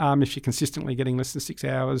if you're consistently getting less than 6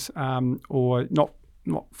 hours or not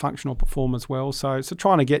functional perform as well. So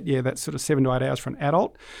trying to get, that sort of 7 to 8 hours for an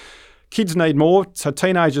adult. Kids need more. So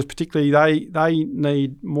teenagers particularly, they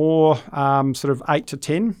need more, sort of 8 to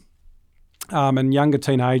 10, and younger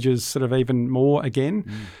teenagers sort of even more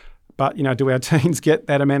again. But, do our teens get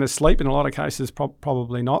that amount of sleep? In a lot of cases,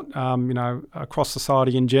 probably not. Across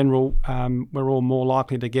society in general, we're all more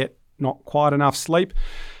likely to get not quite enough sleep.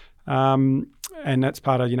 And that's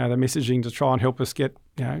part of, the messaging to try and help us get,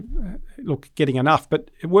 getting enough, but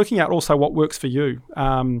working out also what works for you.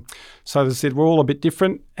 So as I said, we're all a bit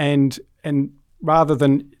different, and rather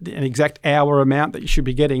than an exact hour amount that you should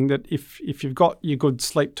be getting, that if you've got your good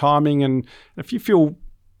sleep timing and if you feel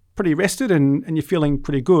pretty rested and you're feeling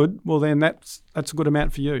pretty good, well then that's a good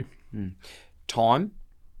amount for you. Time.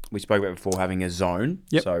 We spoke about before having a zone.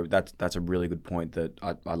 Yep. So that's a really good point that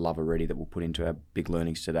I love already that we'll put into our big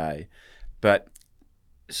learnings today. But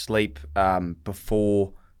sleep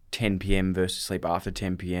before 10 p.m. versus sleep after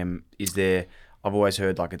 10 p.m. I've always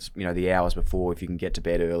heard like it's, the hours before, if you can get to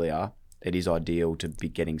bed earlier, it is ideal to be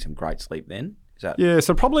getting some great sleep then. Is that? Yeah,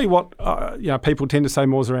 so probably what people tend to say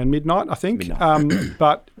more is around midnight, I think.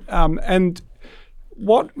 And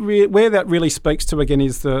where that really speaks to again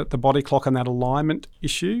is the body clock and that alignment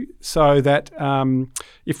issue. So that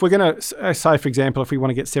if we're going to say, for example, if we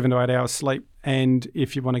want to get 7 to 8 hours sleep, and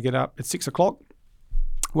if you want to get up at 6 o'clock,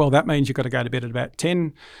 well, that means you've got to go to bed at about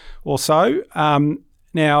 10 or so.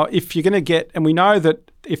 Now, if you're going to get, and we know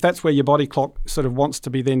that if that's where your body clock sort of wants to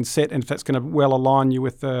be then set, and if that's going to well align you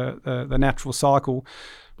with the natural cycle,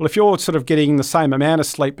 well, if you're sort of getting the same amount of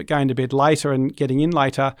sleep but going to bed later and getting in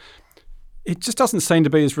later, it just doesn't seem to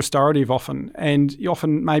be as restorative often, and you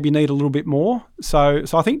often maybe need a little bit more. So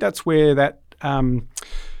I think that's where that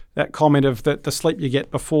comment of that the sleep you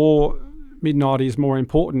get before midnight is more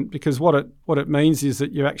important, because what it means is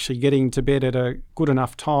that you're actually getting to bed at a good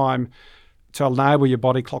enough time to enable your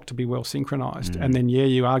body clock to be well synchronised. And then,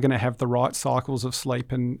 you are going to have the right cycles of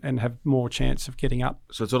sleep and have more chance of getting up.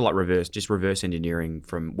 So it's sort of like reverse engineering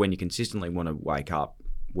from when you consistently want to wake up,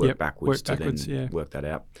 work backwards to then work that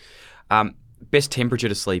out. Best temperature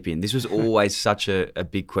to sleep in. This was always such a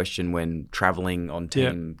big question when travelling on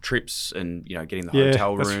team trips and, getting the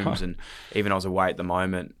hotel rooms. Right. And even I was away at the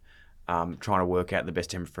moment, trying to work out the best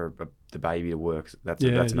temperature for the baby to work. That's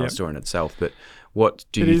another story in itself. But what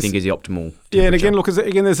do you think is the optimal temperature? Yeah, and again, look,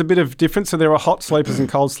 there's a bit of difference. So there are hot sleepers and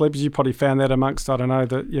cold sleepers. You probably found that amongst, I don't know,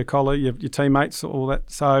 your colleague, your teammates, all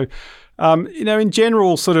that. So, in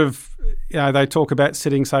general, sort of, they talk about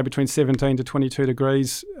sitting, say, between 17 to 22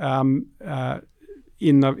 degrees in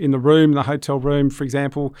the room, the hotel room, for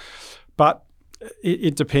example. But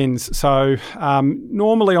It depends. So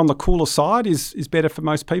normally on the cooler side is better for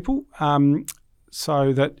most people,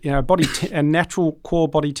 so that a natural core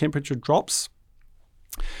body temperature drops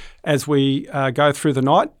as we go through the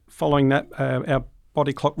night following that our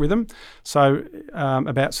body clock rhythm. So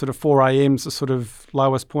about sort of 4 a.m. is the sort of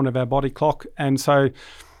lowest point of our body clock, and so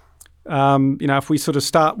if we sort of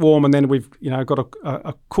start warm and then we've got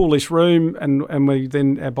a coolish room and we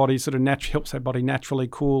then our body sort of helps our body naturally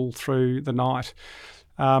cool through the night.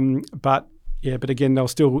 But again, there'll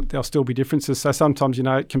still be differences. So sometimes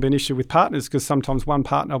it can be an issue with partners because sometimes one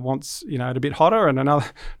partner wants it a bit hotter and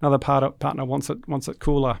another partner wants it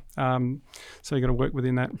cooler. So you've got to work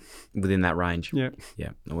within that range. Yeah.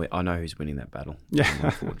 I know who's winning that battle. Yeah.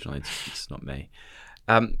 Unfortunately, it's not me.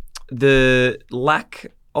 The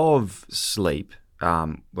lack of sleep.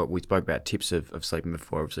 But we spoke about tips of sleeping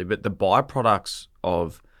before, obviously, but the byproducts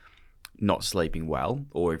of not sleeping well,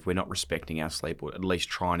 or if we're not respecting our sleep, or at least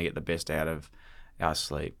trying to get the best out of our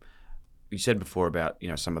sleep. You said before about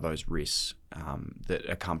some of those risks that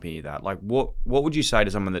accompany that. Like, what would you say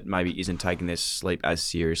to someone that maybe isn't taking their sleep as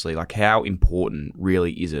seriously? Like, how important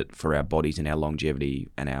really is it for our bodies and our longevity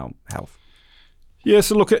and our health? Yeah,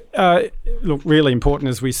 so look, really important,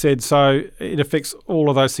 as we said. So it affects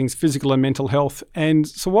all of those things, physical and mental health. And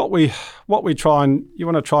so you want to try and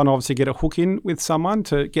obviously get a hook in with someone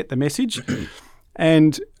to get the message.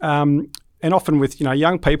 And often with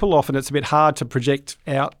young people, often it's a bit hard to project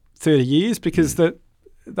out 30 years because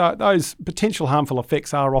those potential harmful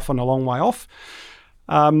effects are often a long way off.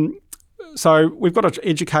 So we've got to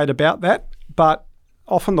educate about that, but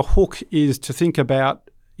often the hook is to think about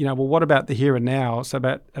what about the here and now? So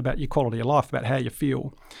about your quality of life, about how you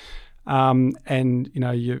feel, and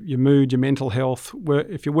your mood, your mental health.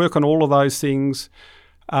 If you work on all of those things,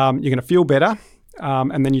 you're going to feel better,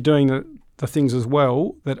 and then you're doing the things as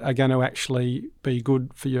well that are going to actually be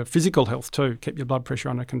good for your physical health too. Keep your blood pressure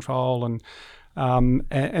under control, and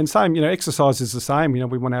same. Exercise is the same.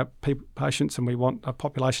 We want our patients and we want a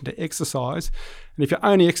population to exercise. And if you're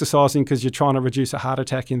only exercising because you're trying to reduce a heart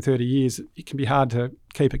attack in 30 years, it can be hard to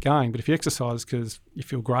keep it going. But if you exercise because you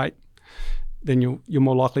feel great, then you'll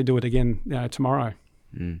more likely do it again tomorrow.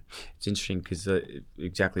 It's interesting because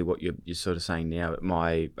exactly what you're sort of saying now.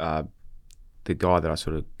 The guy that I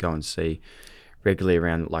sort of go and see regularly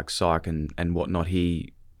around like psych and whatnot,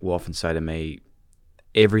 he will often say to me,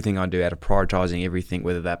 everything I do out of prioritizing everything,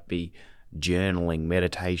 whether that be journaling,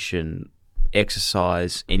 meditation,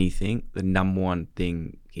 exercise, anything, the number one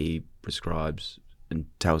thing he prescribes and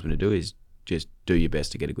tells me to do is just do your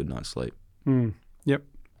best to get a good night's sleep. Yep.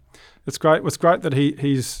 It's great. It's great that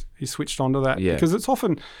he's switched onto that because it's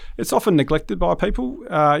often neglected by people.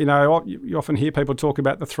 You often hear people talk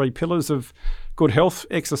about the 3 pillars of good health: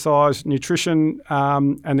 exercise, nutrition,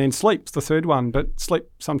 and then sleep's the third one. But sleep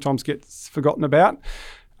sometimes gets forgotten about,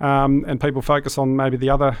 and people focus on maybe the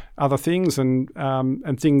other things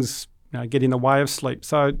and things get in the way of sleep.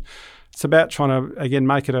 So it's about trying to again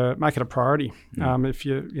make it a priority. If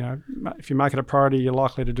you make it a priority, you're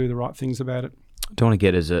likely to do the right things about it. I don't want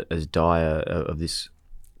to get as dire of this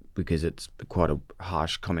because it's quite a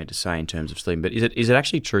harsh comment to say in terms of sleeping, but is it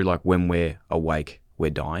actually true, like when we're awake, we're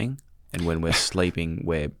dying, and when we're sleeping,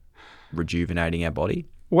 we're rejuvenating our body?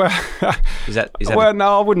 Well, is that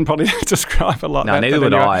no, I wouldn't probably describe it like that. No, neither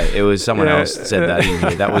would I. It was someone else said that in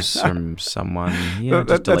here. That was from someone. Yeah,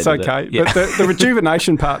 that's okay. Yeah. But the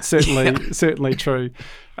rejuvenation part's certainly true.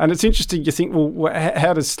 And it's interesting. You think, well,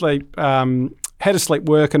 how does sleep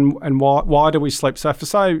work, and why do we sleep? So for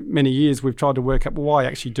so many years, we've tried to work out, well, why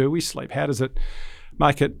actually do we sleep? How does it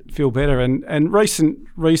make it feel better? And recent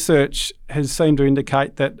research has seemed to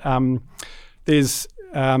indicate that there's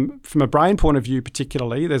from a brain point of view,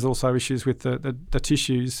 particularly, there's also issues with the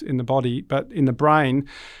tissues in the body, but in the brain,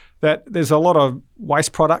 that there's a lot of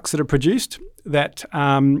waste products that are produced that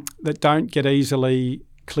don't get easily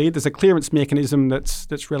cleared. There's a clearance mechanism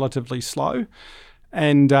that's relatively slow,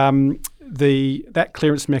 and that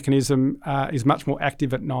clearance mechanism is much more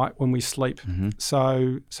active at night when we sleep. Mm-hmm.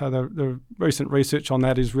 So the recent research on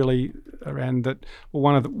that is really around that.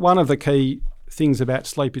 Well, one of the key things about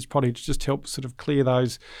sleep is probably to just help sort of clear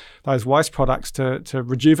those waste products to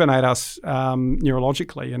rejuvenate us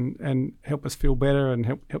neurologically and help us feel better and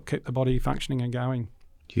help keep the body functioning and going.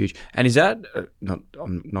 Huge. And is that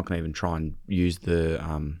I'm not going to even try and use the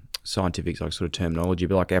scientific sort of terminology,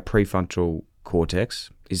 but like our prefrontal cortex,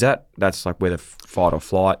 that's like where the fight or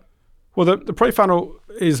flight? Well, the prefrontal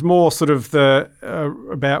is more sort of the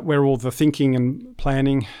about where all the thinking and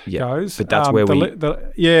planning goes. But that's where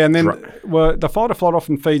and then the fight or flight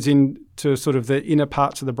often feeds into sort of the inner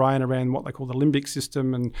parts of the brain around what they call the limbic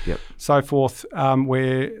system and so forth,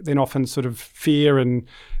 where then often sort of fear and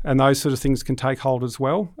those sort of things can take hold as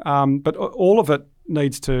well. But all of it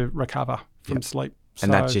needs to recover from sleep.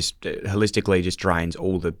 And that just holistically just drains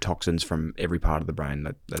all the toxins from every part of the brain.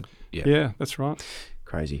 Yeah, that's right.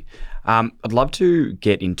 Crazy. I'd love to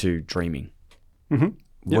get into dreaming. Mm-hmm.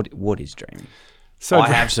 What is dreaming? So I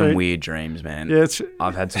have some weird dreams, man. Yeah,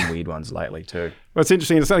 I've had some weird ones lately too. Well, it's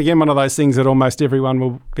interesting. It's again one of those things that almost everyone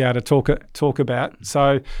will be able to talk about.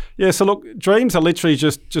 So so look, dreams are literally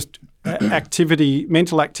just activity,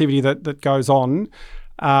 mental activity that goes on.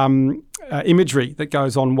 Imagery that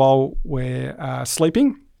goes on while we're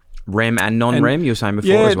sleeping. REM and non-REM, you were saying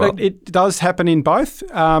before as well? Yeah, it does happen in both,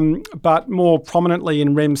 but more prominently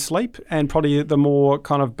in REM sleep, and probably the more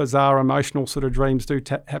kind of bizarre emotional sort of dreams do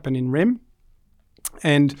happen in REM.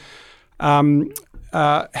 And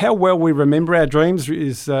how well we remember our dreams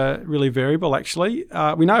is really variable, actually.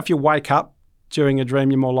 We know if you wake up during a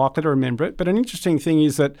dream, you're more likely to remember it. But an interesting thing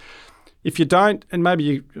is that if you don't, and maybe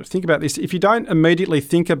you think about this, if you don't immediately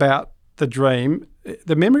think about the dream,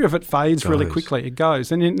 the memory of it fades really quickly. It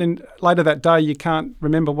goes. And then later that day, you can't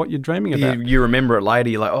remember what you're dreaming about. You remember it later.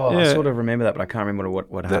 You're like, I sort of remember that, but I can't remember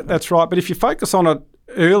what happened. That's right. But if you focus on it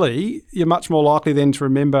early, you're much more likely then to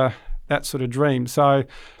remember that sort of dream. So,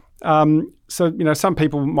 some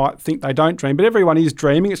people might think they don't dream, but everyone is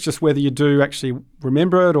dreaming. It's just whether you do actually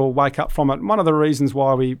remember it or wake up from it. And one of the reasons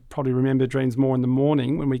why we probably remember dreams more in the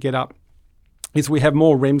morning when we get up is we have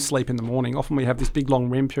more REM sleep in the morning. Often we have this big long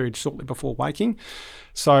REM period shortly before waking.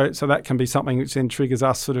 So that can be something which then triggers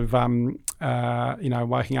us sort of,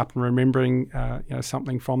 waking up and remembering,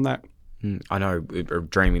 something from that. I know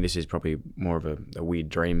dreaming, this is probably more of a weird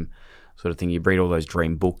dream sort of thing. You read all those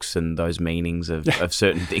dream books and those meanings of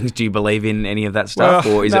certain things. Do you believe in any of that stuff,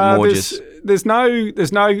 or is it more just... There's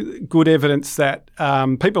no good evidence that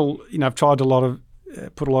people, have tried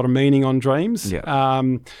put a lot of meaning on dreams. Yeah.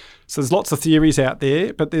 So there's lots of theories out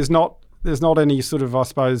there, but there's not any sort of, I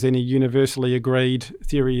suppose, any universally agreed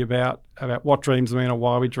theory about what dreams mean or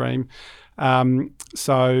why we dream. But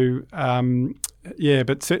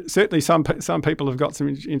certainly some people have got some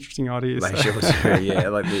interesting ideas. They sure do, yeah.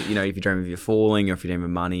 Like, if you dream of you're falling, or if you dream of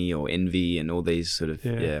money or envy and all these sort of,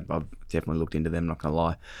 I've definitely looked into them, not going to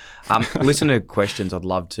lie. Listener questions I'd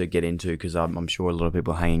love to get into, because I'm sure a lot of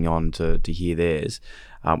people are hanging on to hear theirs.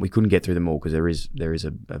 We couldn't get through them all because there is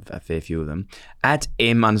a fair few of them. At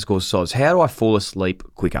M_Soz, how do I fall asleep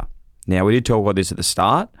quicker? Now, we did talk about this at the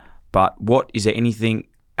start, but is there anything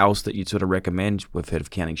else that you'd sort of recommend? We've heard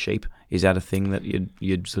of counting sheep. Is that a thing that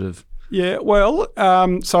you'd sort of... Yeah, well,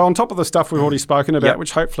 so on top of the stuff we've already spoken about,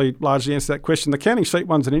 which hopefully largely answers that question, the counting sheep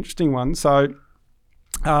one's an interesting one. So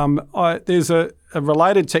there's a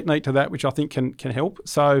related technique to that which I think can help.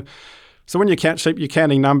 So when you count sheep, you're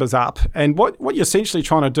counting numbers up. And what you're essentially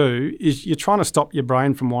trying to do is you're trying to stop your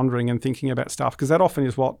brain from wandering and thinking about stuff, because that often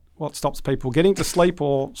is what stops people getting to sleep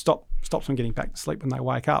or stops them getting back to sleep when they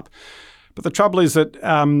wake up. But the trouble is that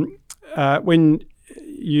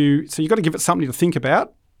you've got to give it something to think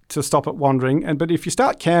about to stop it wandering. But if you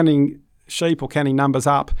start counting sheep or counting numbers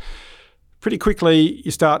up, pretty quickly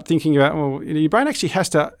you start thinking about, your brain actually has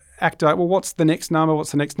to activate, what's the next number?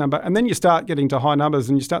 What's the next number? And then you start getting to high numbers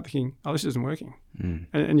and you start thinking, this isn't working.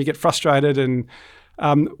 And you get frustrated. And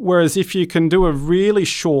whereas if you can do a really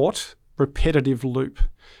short, repetitive loop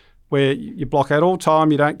where you block out all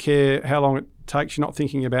time, you don't care how long it takes, you're not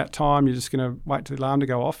thinking about time, you're just going to wait for the alarm to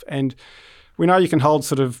go off. And we know you can hold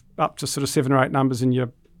sort of up to sort of 7 or 8 numbers in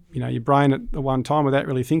your brain at the one time without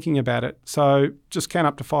really thinking about it. So just count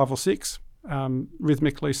up to 5 or 6.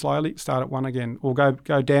 Rhythmically, slowly, start at 1 again, or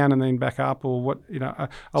go down and then back up, or what a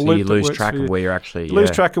so loop. You lose track of where you're actually.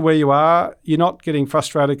 Lose track of where you are. You're not getting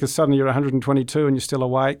frustrated because suddenly you're 122 and you're still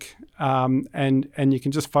awake, and you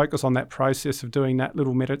can just focus on that process of doing that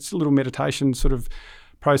little meditation sort of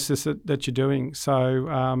process that you're doing. So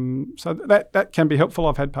that can be helpful.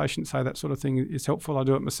 I've had patients say that sort of thing is helpful. I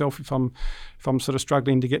do it myself if I'm sort of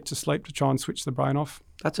struggling to get to sleep, to try and switch the brain off.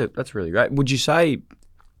 That's really great. Would you say,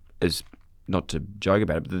 as not to joke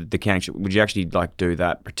about it, but the counting, would you actually do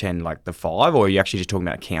that, pretend like the 5, or are you actually just talking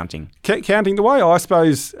about counting? Counting, the way I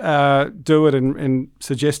suppose do it and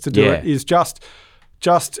suggest to do it is just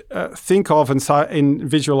think of and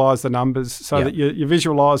visualise the numbers so that you're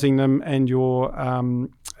visualising them and you're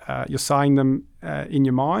saying them in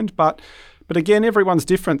your mind. But again, everyone's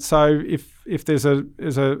different. So if there's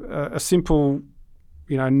a simple,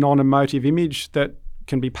 non-emotive image that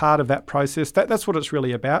can be part of that process. That's what it's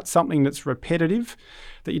really about, something that's repetitive,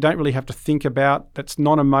 that you don't really have to think about, that's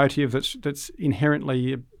non-emotive, that's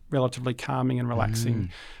inherently relatively calming and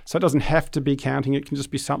relaxing. So it doesn't have to be counting. It can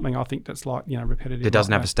just be something, I think, that's like, repetitive. It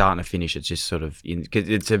doesn't have a start and a finish. It's just sort of, cause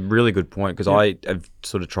it's a really good point, because I have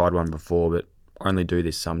sort of tried one before, but I only do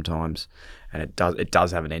this sometimes, and it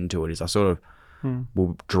does have an end to it. Is I sort of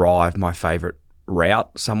will drive my favourite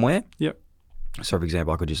route somewhere. Yep. So for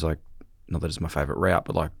example, I could just, like, not that it's my favourite route,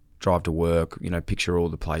 but like drive to work, picture all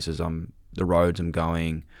the places the roads I'm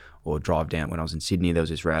going, or drive down. When I was in Sydney, there was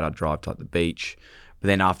this route I'd drive to, like, the beach. But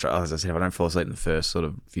then after, as I said, if I don't fall asleep in the first sort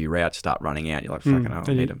of few routes, start running out, you're like, fucking hell,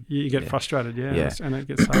 I need them. You get frustrated, and it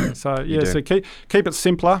gets harder. So keep it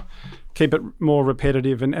simpler, keep it more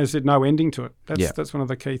repetitive, and as I said, no ending to it. That's one of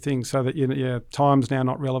the key things, so that time's now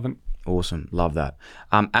not relevant. Awesome, love that.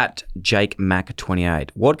 At Jake Mac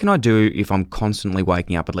 28, what can I do if I'm constantly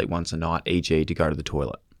waking up at least once a night, e.g. to go to the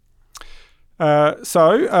toilet?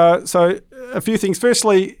 So a few things.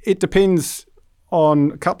 Firstly, it depends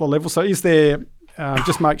on a couple of levels. So is there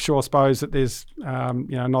just make sure, I suppose, that there's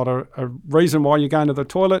not a reason why you're going to the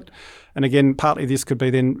toilet. And again, partly this could be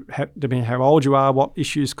then depending how old you are, what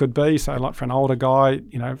issues could be. So like for an older guy,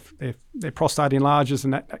 if their prostate enlarges,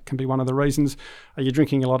 and that can be one of the reasons. Are you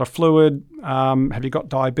drinking a lot of fluid? Have you got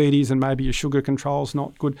diabetes, and maybe your sugar control's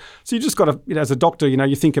not good? So you just got to, as a doctor,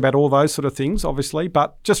 you think about all those sort of things, obviously.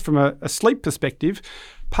 But just from a sleep perspective,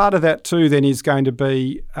 part of that too then is going to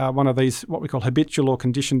be one of these, what we call habitual or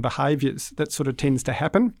conditioned behaviours that sort of tends to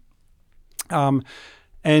happen. And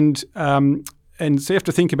so you have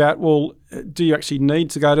to think about, well, do you actually need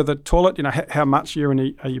to go to the toilet? How much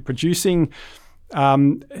urine are you producing?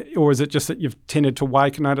 Or is it just that you've tended to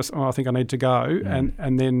wake and notice, I think I need to go,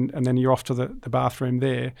 and then you're off to the bathroom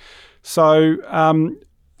there. So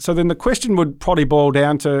then the question would probably boil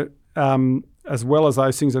down to, as well as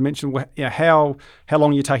those things I mentioned, how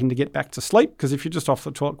long are you taking to get back to sleep? Because if you're just off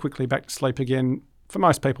the toilet quickly back to sleep again, for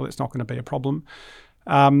most people it's not going to be a problem.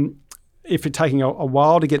 If you're taking a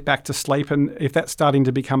while to get back to sleep, and if that's starting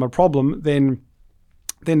to become a problem, then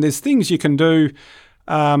there's things you can do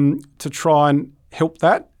to try and help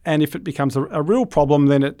that. And if it becomes a real problem,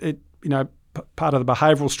 then it part of the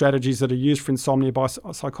behavioural strategies that are used for insomnia by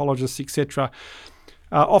psychologists, etc.,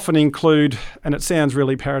 often include, and it sounds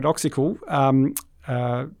really paradoxical,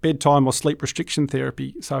 bedtime or sleep restriction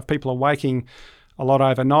therapy. So if people are waking a lot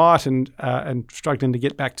overnight and struggling to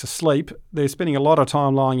get back to sleep, they're spending a lot of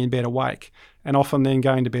time lying in bed awake, and often then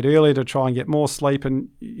going to bed early to try and get more sleep, and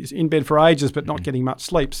is in bed for ages but not getting much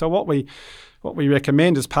sleep. So what we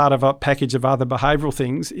recommend as part of a package of other behavioural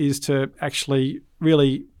things is to actually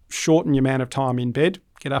really shorten your amount of time in bed,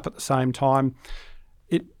 get up at the same time.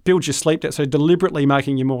 It builds your sleep debt, so deliberately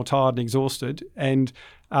making you more tired and exhausted, and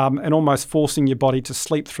almost forcing your body to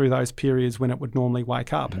sleep through those periods when it would normally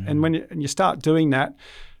wake up. And when you start doing that,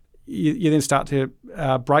 you then start to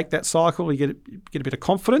break that cycle. You get a bit of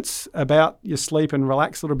confidence about your sleep and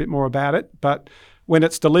relax a little bit more about it. But when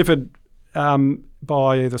it's delivered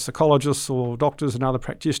by either psychologists or doctors and other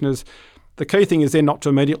practitioners, the key thing is then not to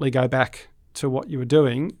immediately go back to what you were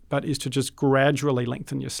doing, but is to just gradually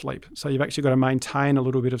lengthen your sleep. So you've actually got to maintain a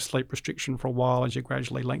little bit of sleep restriction for a while as you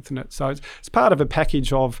gradually lengthen it. So it's part of a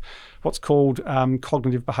package of what's called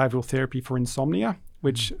cognitive behavioural therapy for insomnia,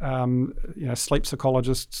 which sleep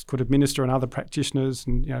psychologists could administer, and other practitioners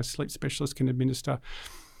and sleep specialists can administer.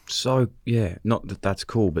 So not that that's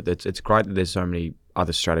cool, but it's great that there's so many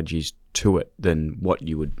other strategies to it than what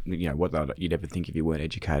you would what you'd ever think if you weren't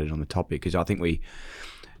educated on the topic. Because I think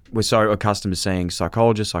we're so accustomed to seeing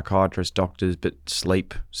psychologists, psychiatrists, doctors, but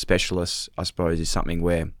sleep specialists, I suppose, is something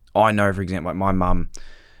where I know, for example, like my mum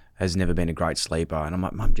has never been a great sleeper, and I'm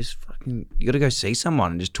like, Mum, just fucking, you got to go see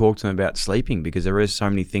someone and just talk to them about sleeping, because there is so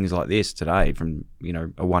many things like this today from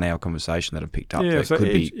a 1 hour conversation that I've picked up. Yeah, so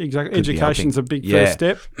exactly. Education's a big first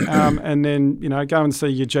step, and then go and see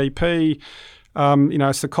your GP.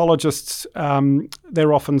 Psychologists,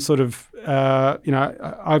 they're often sort of,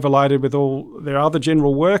 overloaded with all their other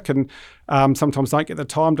general work, and sometimes don't get the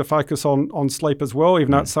time to focus on sleep as well,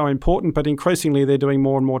 even though it's so important. But increasingly, they're doing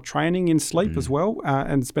more and more training in sleep as well,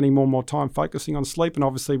 and spending more and more time focusing on sleep. And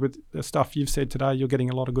obviously, with the stuff you've said today, you're getting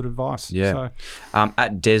a lot of good advice. Yeah. So.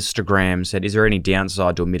 At Destragram said, is there any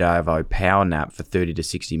downside to a mid-AVO power nap for 30 to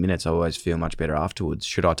 60 minutes? I always feel much better afterwards.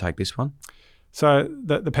 Should I take this one? So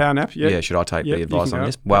the power nap, yeah. Should I take the advice on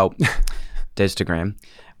this? Well, Destragram,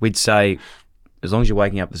 we'd say as long as you're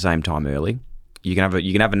waking up at the same time early, you can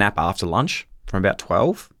have a nap after lunch from about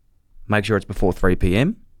 12. Make sure it's before 3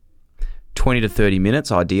 p.m. 20 to 30 minutes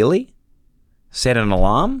ideally. Set an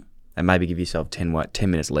alarm and maybe give yourself 10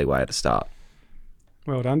 minutes leeway at the start.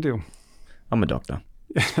 Well done, Dill. I'm a doctor.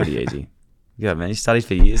 It's pretty easy. Yeah, man, you studied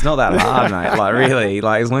for years. It's not that hard, mate. Like, really,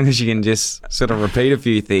 like, as long as you can just sort of repeat a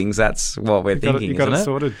few things, that's what we're thinking, You got isn't it it?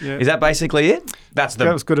 sorted, yeah. Is that basically it? That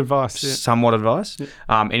was good advice, yeah. Somewhat advice.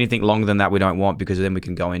 Yeah. Anything longer than that we don't want, because then we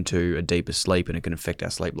can go into a deeper sleep and it can affect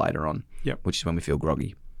our sleep later on, which is when we feel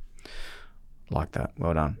groggy. Like that.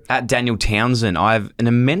 Well done. At Daniel Townsend, I have an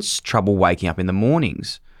immense trouble waking up in the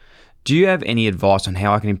mornings. Do you have any advice on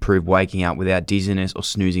how I can improve waking up without dizziness or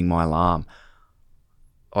snoozing my alarm?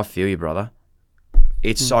 I feel you, brother.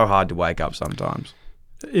 It's so hard to wake up sometimes.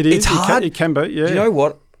 It is. It's hard. It can be, yeah. Do you know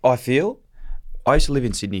what I feel? I used to live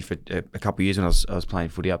in Sydney for a couple of years when I was playing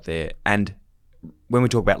footy up there. And when we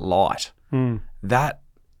talk about light, that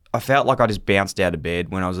I felt like I just bounced out of bed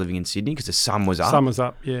when I was living in Sydney because the sun was up. Sun was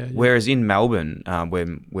up, yeah. Whereas in Melbourne,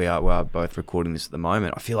 when we are both recording this at the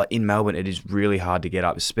moment, I feel like in Melbourne it is really hard to get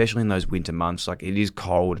up, especially in those winter months. Like, it is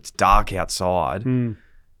cold, it's dark outside.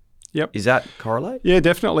 Yep. Is that correlate? Yeah,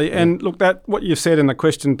 definitely. Yeah. And look, that what you've said in the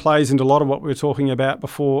question plays into a lot of what we were talking about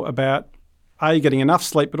before about A, getting enough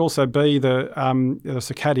sleep, but also B, the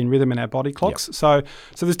circadian rhythm in our body clocks. Yep.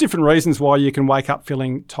 So there's different reasons why you can wake up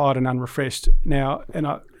feeling tired and unrefreshed. Now, and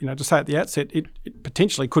to say at the outset, it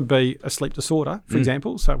potentially could be a sleep disorder, for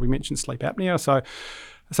example. So we mentioned sleep apnea.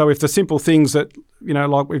 So if the simple things that,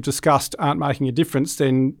 like we've discussed, aren't making a difference,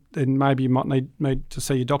 then maybe you might need to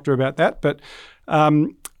see your doctor about that.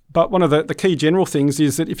 But one of the key general things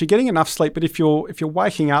is that if you're getting enough sleep, but if you're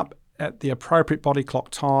waking up at the appropriate body clock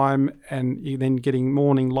time and you're then getting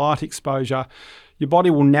morning light exposure, your body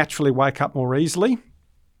will naturally wake up more easily.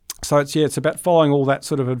 So it's about following all that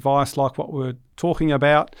sort of advice like what we're talking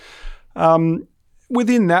about.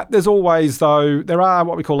 Within that, there are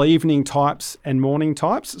what we call evening types and morning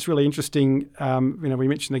types. It's really interesting. We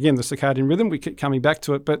mentioned again the circadian rhythm. We keep coming back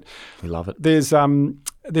to it, but we love it.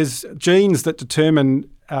 There's genes that determine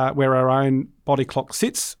where our own body clock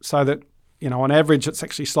sits, so that on average it's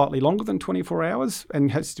actually slightly longer than 24 hours and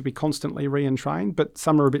has to be constantly re-entrained. But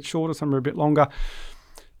some are a bit shorter, some are a bit longer,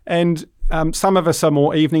 and some of us are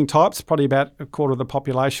more evening types. Probably about a quarter of the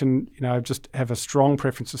population, just have a strong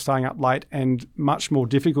preference for staying up late and much more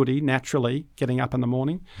difficulty naturally getting up in the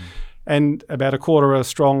morning. And about a quarter are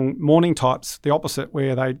strong morning types, the opposite,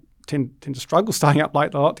 where they tend to struggle staying up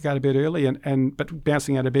late. They like to go to bed early, but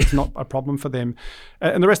bouncing out of bed's not a problem for them.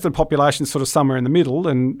 And the rest of the population is sort of somewhere in the middle,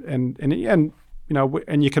 and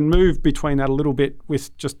you can move between that a little bit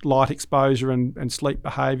with just light exposure and sleep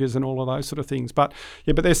behaviours and all of those sort of things. But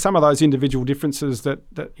there's some of those individual differences that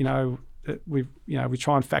we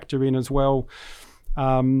try and factor in as well.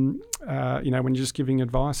 When you're just giving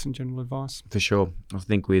advice and general advice. For sure, I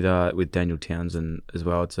think with Daniel Townsend as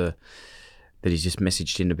well, that he's just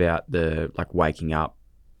messaged in about the waking up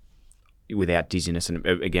without dizziness. And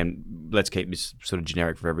again, let's keep this sort of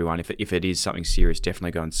generic for everyone. If it is something serious,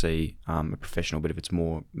 definitely go and see a professional. But if it's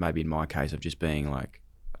more, maybe in my case of just being like,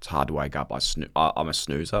 it's hard to wake up. I'm a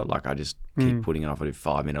snoozer. Like, I just keep putting it off. I do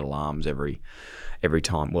 5-minute alarms every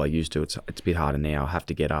time. Well, I used to. It's a bit harder now. I have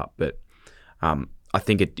to get up, but I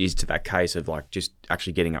think it is to that case of just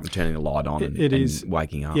actually getting up and turning the light on and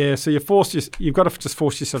waking up. Yeah, so you've got to just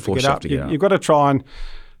force yourself to get up. You've got to try and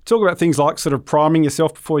talk about things like sort of priming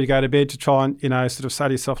yourself before you go to bed to try and, sort of say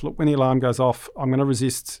to yourself, look, when the alarm goes off, I'm going to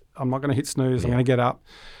resist. I'm not going to hit snooze. I'm going to get up.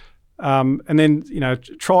 And then,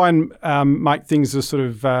 try and make things as sort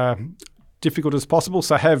of difficult as possible.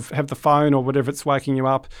 So have the phone or whatever it's waking you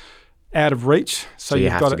up out of reach. So you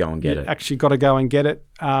have to go and get it. Actually got to go and get it.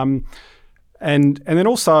 And then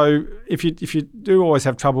also, if you do always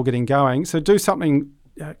have trouble getting going, so do something,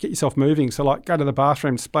 get yourself moving. So go to the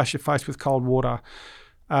bathroom, splash your face with cold water.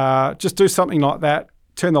 Just do something like that.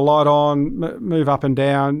 Turn the light on, move up and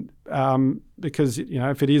down, because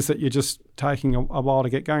if it is that you're just taking a while to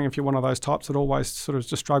get going, if you're one of those types that always sort of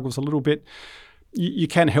just struggles a little bit, you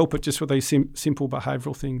can help it just with these simple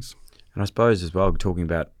behavioural things. And I suppose as well, talking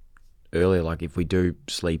about earlier, if we do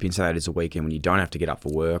sleep in, say that is a weekend when you don't have to get up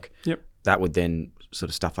for work. Yep. That would then sort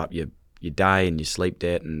of stuff up your day and your sleep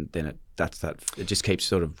debt, and then it just keeps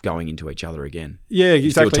sort of going into each other again. Yeah,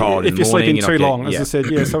 exactly. If you're sleeping too long, as I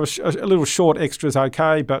said, so a little short extra is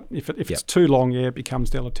okay, but if it's too long, it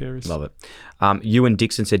becomes deleterious. Love it. Ewan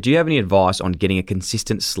Dixon said, do you have any advice on getting a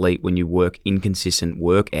consistent sleep when you work inconsistent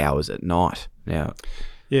work hours at night? Now,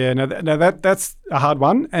 that's a hard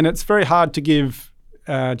one, and it's very hard to give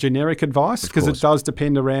generic advice because it does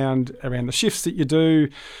depend around the shifts that you do.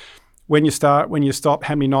 When you start, when you stop,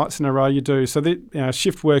 how many nights in a row you do. So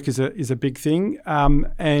shift work is a big thing,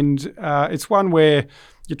 and it's one where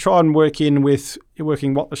you try and you're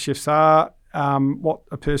working what the shifts are, what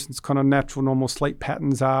a person's kind of natural, normal sleep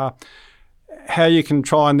patterns are, how you can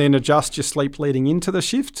try and then adjust your sleep leading into the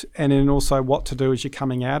shift, and then also what to do as you're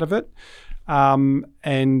coming out of it. And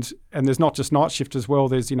there's not just night shift as well.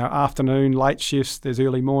 There's, afternoon, late shifts. There's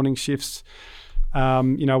early morning shifts. For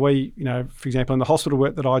example, in the hospital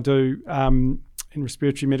work that I do in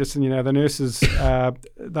respiratory medicine, the nurses, a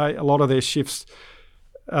lot of their shifts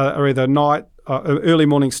are either night, early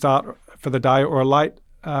morning start for the day, or a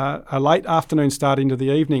late afternoon start into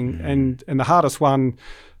the evening. And the hardest one,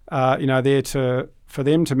 for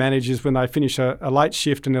them to manage is when they finish a late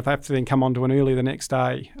shift and if they have to then come on to an early the next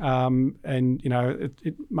day.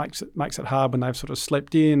 It makes it hard when they've sort of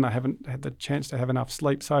slept in, they haven't had the chance to have enough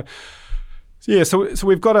sleep. So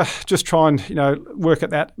we've got to just try and, work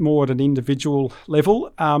at that more at an individual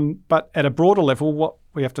level. But at a broader level, what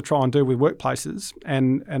we have to try and do with workplaces,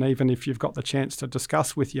 and even if you've got the chance to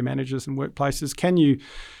discuss with your managers and workplaces, can you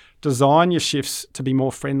design your shifts to be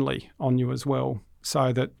more friendly on you as well?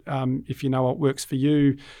 So that if you know what works for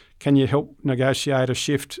you, can you help negotiate a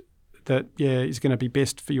shift that is going to be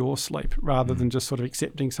best for your sleep, rather than just sort of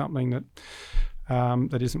accepting something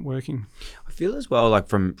that isn't working. I feel as well, like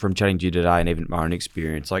from chatting to you today and even my own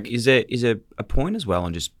experience, like is there a point as well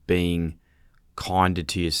on just being kinder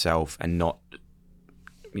to yourself and not,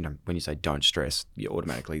 when you say don't stress, you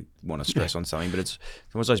automatically want to stress on something, but it's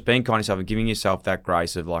almost like being kind to yourself and giving yourself that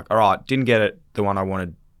grace of like, all right, didn't get it the one I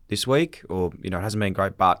wanted this week, or it hasn't been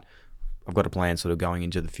great, but I've got a plan sort of going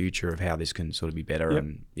into the future of how this can sort of be better.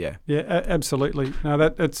 Yep. Absolutely.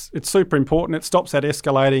 No, it's super important. It stops that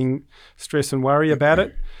escalating stress and worry about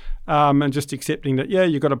it, and just accepting that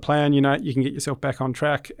you've got a plan. You can get yourself back on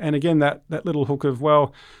track. And again, that little hook of,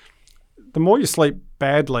 well, the more you sleep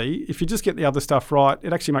badly, if you just get the other stuff right,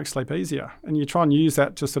 it actually makes sleep easier. And you try and use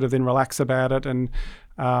that to sort of then relax about it, and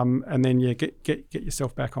then get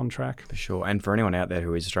yourself back on track. For sure. And for anyone out there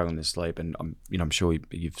who is struggling to sleep, and I'm sure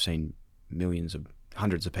you've seen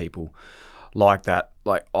hundreds of people like that.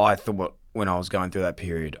 Like, I thought when I was going through that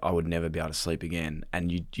period, I would never be able to sleep again. And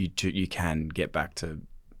you can get back to,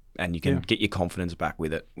 and you can get your confidence back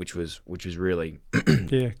with it, which was really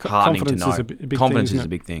heartening to know. Confidence is a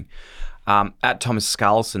big thing. At Thomas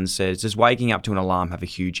Scarlson says, does waking up to an alarm have a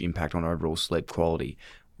huge impact on overall sleep quality?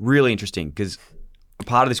 Really interesting, because a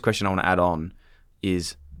part of this question I want to add on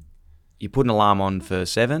is, you put an alarm on for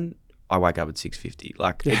 7, I wake up at 6:50.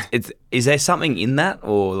 Like, is there something in that,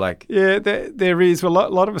 or like? Yeah, there is. Well, a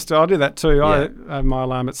lot of us do. I do that too. Yeah. I have my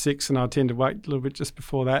alarm at 6, and I tend to wait a little bit just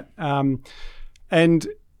before that. And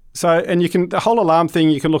you can, the whole alarm thing,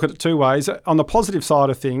 you can look at it two ways. On the positive side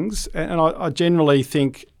of things, and I generally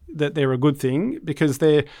think that they're a good thing, because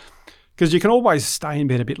you can always stay in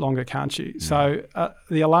bed a bit longer, can't you? Mm. So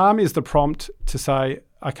the alarm is the prompt to say,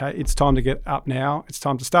 okay, it's time to get up now. It's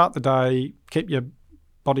time to start the day. Keep your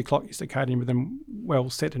body clock, your circadian rhythm well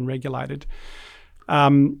set and regulated.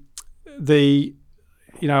 On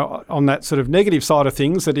that sort of negative side of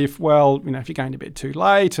things, that if you're going to bed too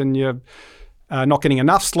late and you're not getting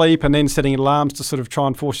enough sleep, and then setting alarms to sort of try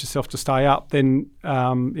and force yourself to stay up, then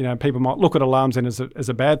people might look at alarms then as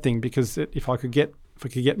a bad thing, because if I could get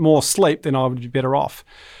more sleep, then I would be better off.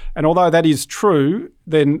 And although that is true,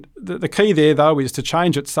 then the key there though is to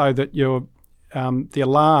change it so that the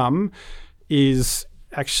alarm is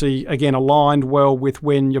actually, again, aligned well with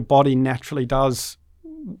when your body naturally does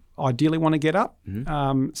ideally want to get up.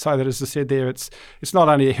 Mm-hmm. So that, as I said there, it's not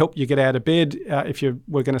only to help you get out of bed if you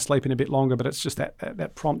were going to sleep in a bit longer, but it's just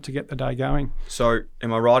that prompt to get the day going. So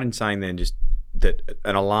am I right in saying then just that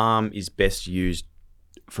an alarm is best used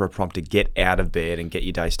for a prompt to get out of bed and get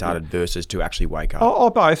your day started versus to actually wake up?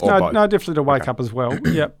 Or both. No, definitely to wake up as well.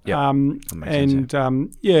 Yep.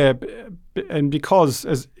 And because,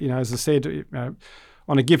 as I said,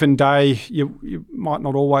 on a given day, you might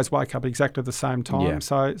not always wake up exactly at the same time. Yeah.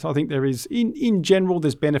 So I think there is, in general,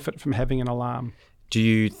 there's benefit from having an alarm. Do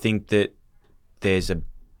you think that is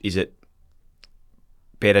it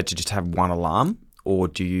better to just have one alarm, or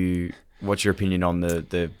what's your opinion on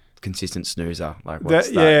the consistent snoozer? Like, what's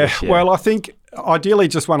that? Well, I think ideally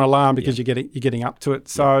just one alarm, because you're getting up to it.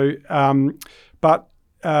 So,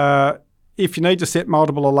 if you need to set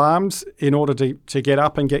multiple alarms in order to get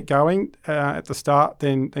up and get going at the start,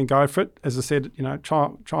 then go for it. As I said, try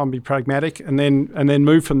and be pragmatic, and then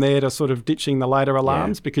move from there to sort of ditching the later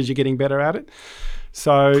alarms, because you're getting better at it.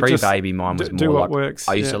 So pre-baby, mine was more what like, works.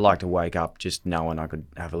 I used to like to wake up just knowing I could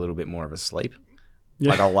have a little bit more of a sleep.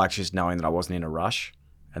 Yeah. Like, I like just knowing that I wasn't in a rush,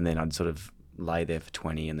 and then I'd sort of lay there for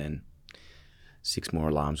 20, and then 6 more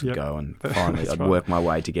alarms would go, and finally I'd work my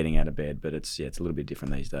way to getting out of bed. But it's a little bit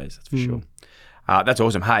different these days, that's for sure. That's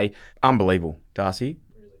awesome. Hey, unbelievable, Darcy.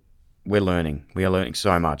 we're learning. We are learning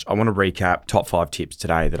so much. I want to recap top 5 tips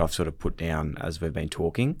today that I've sort of put down as we've been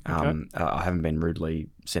talking. Okay. I haven't been rudely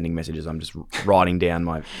sending messages. I'm just writing down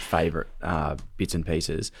my favourite bits and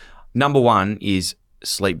pieces. Number 1 is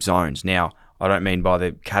sleep zones. Now, I don't mean by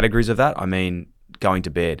the categories of that. I mean going to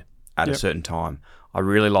bed at a certain time. I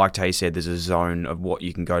really liked how you said there's a zone of what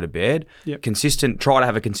you can go to bed. Yep. Try to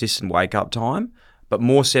have a consistent wake up time, but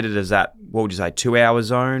more set it as that, what would you say, 2-hour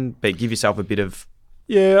zone, but give yourself a bit of...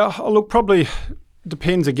 Yeah, look, probably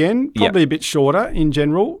depends again. Probably a bit shorter in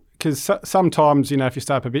general, because sometimes, if you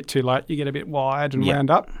stay up a bit too late, you get a bit wired and wound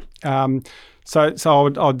up. So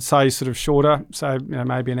I'd say sort of shorter, so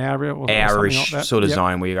maybe an hour or hour-ish something like that. sort of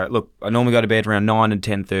zone where you go, look, I normally go to bed around 9 and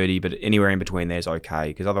 10:30, but anywhere in between there is okay,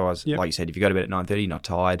 because otherwise, like you said, if you go to bed at 9:30, you're not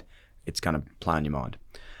tired, it's going to play on your mind.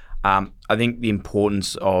 I think the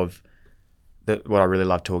importance of what I really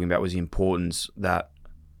love talking about was the importance that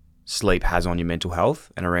sleep has on your mental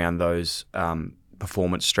health and around those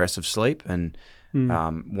performance stress of sleep and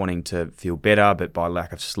wanting to feel better, but by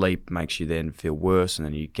lack of sleep makes you then feel worse, and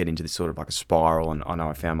then you get into this sort of like a spiral. And I know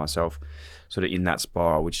I found myself sort of in that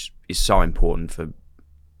spiral, which is so important for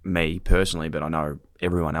me personally, but I know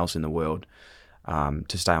everyone else in the world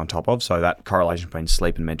to stay on top of. So that correlation between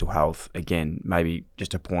sleep and mental health, again, maybe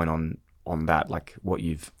just a point on that, like what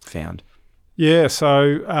you've found. Yeah,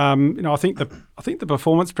 so I think the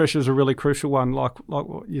performance pressure is a really crucial one, like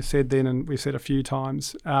what you said then, and we've said a few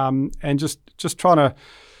times, and just trying to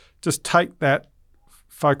just take that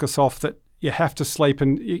focus off that you have to sleep,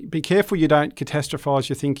 and be careful you don't catastrophize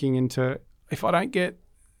your thinking into, if I don't get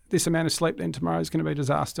this amount of sleep, then tomorrow's going to be a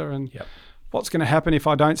disaster, and what's going to happen if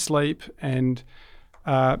I don't sleep, and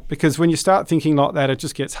because when you start thinking like that, it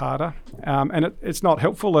just gets harder, and it's not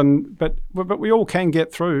helpful. But we all can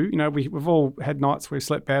get through. We've all had nights where we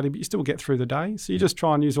slept badly, but you still get through the day. So you just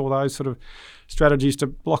try and use all those sort of strategies to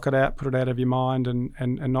block it out, put it out of your mind, and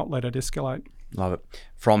not let it escalate. Love it.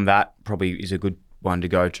 From that, probably is a good one to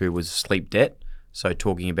go to was sleep debt. So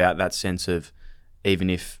talking about that sense of, even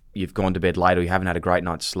if you've gone to bed late or you haven't had a great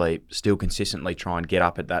night's sleep, still consistently try and get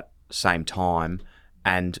up at that same time,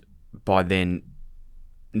 and by then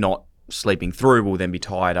not sleeping through will then be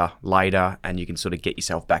tighter later, and you can sort of get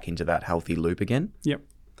yourself back into that healthy loop again. Yep.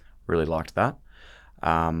 Really liked that.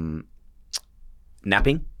 Napping.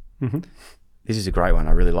 Mm-hmm. This is a great one.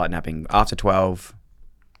 I really like napping. After 12,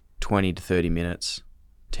 20 to 30 minutes,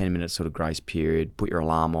 10 minutes sort of grace period. Put your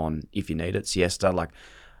alarm on if you need it. Siesta. Like,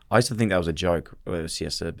 I used to think that was a joke,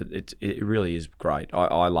 siesta, but it really is great.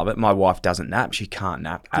 I love it. My wife doesn't nap. She can't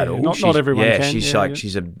nap at all. Not everyone can.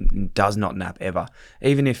 She's does not nap ever.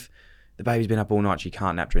 Even if the baby's been up all night, she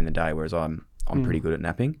can't nap during the day, whereas I'm pretty good at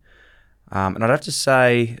napping. And I'd have to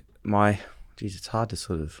say it's hard to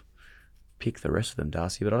sort of pick the rest of them,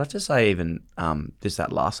 Darcy, but I'd have to say even just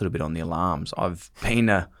that last little bit on the alarms. I've been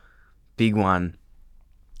a big one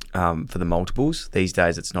for the multiples. These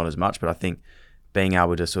days it's not as much, but I think being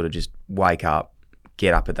able to sort of just wake up,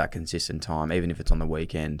 get up at that consistent time, even if it's on the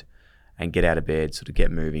weekend, and get out of bed, sort of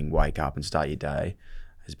get moving, wake up and start your day,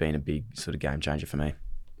 has been a big sort of game changer for me.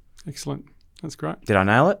 Excellent. That's great. Did I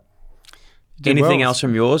nail it? Anything else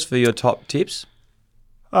from yours for your top tips?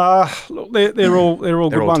 Look, they're all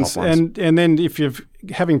good ones. Top ones. And then if you're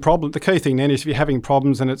having problems, the key thing then is if you're having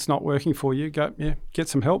problems and it's not working for you, get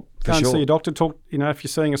some help. Go and see your doctor. Talk. If you're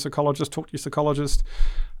seeing a psychologist, talk to your psychologist.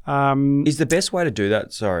 Is the best way to do that,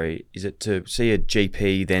 is it to see a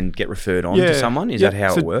GP, then get referred on to someone? Is that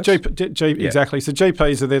how it works? Exactly. So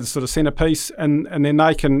GPs are there, the sort of centrepiece, and then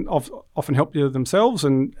they can often help you themselves.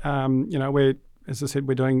 And, we're, as I said,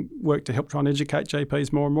 we're doing work to help try and educate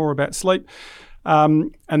GPs more and more about sleep.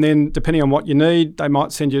 And then depending on what you need, they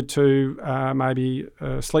might send you to maybe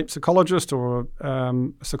a sleep psychologist or a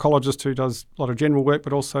psychologist who does a lot of general work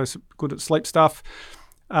but also good at sleep stuff.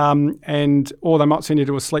 Or they might send you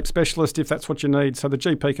to a sleep specialist if that's what you need. So the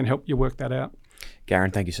GP can help you work that out. Garen,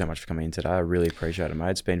 thank you so much for coming in today. I really appreciate it,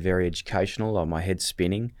 mate. It's been very educational. My head's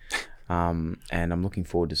spinning. And I'm looking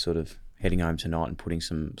forward to sort of heading home tonight and putting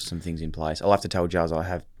some things in place. I'll have to tell Jazz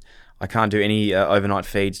I can't do any overnight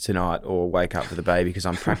feeds tonight or wake up for the baby because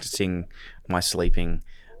I'm practicing my sleeping.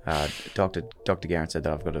 Dr. Garen said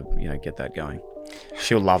that I've got to get that going.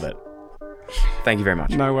 She'll love it. Thank you very much.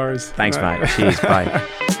 No worries. Thanks, mate. Cheers.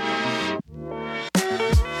 Bye.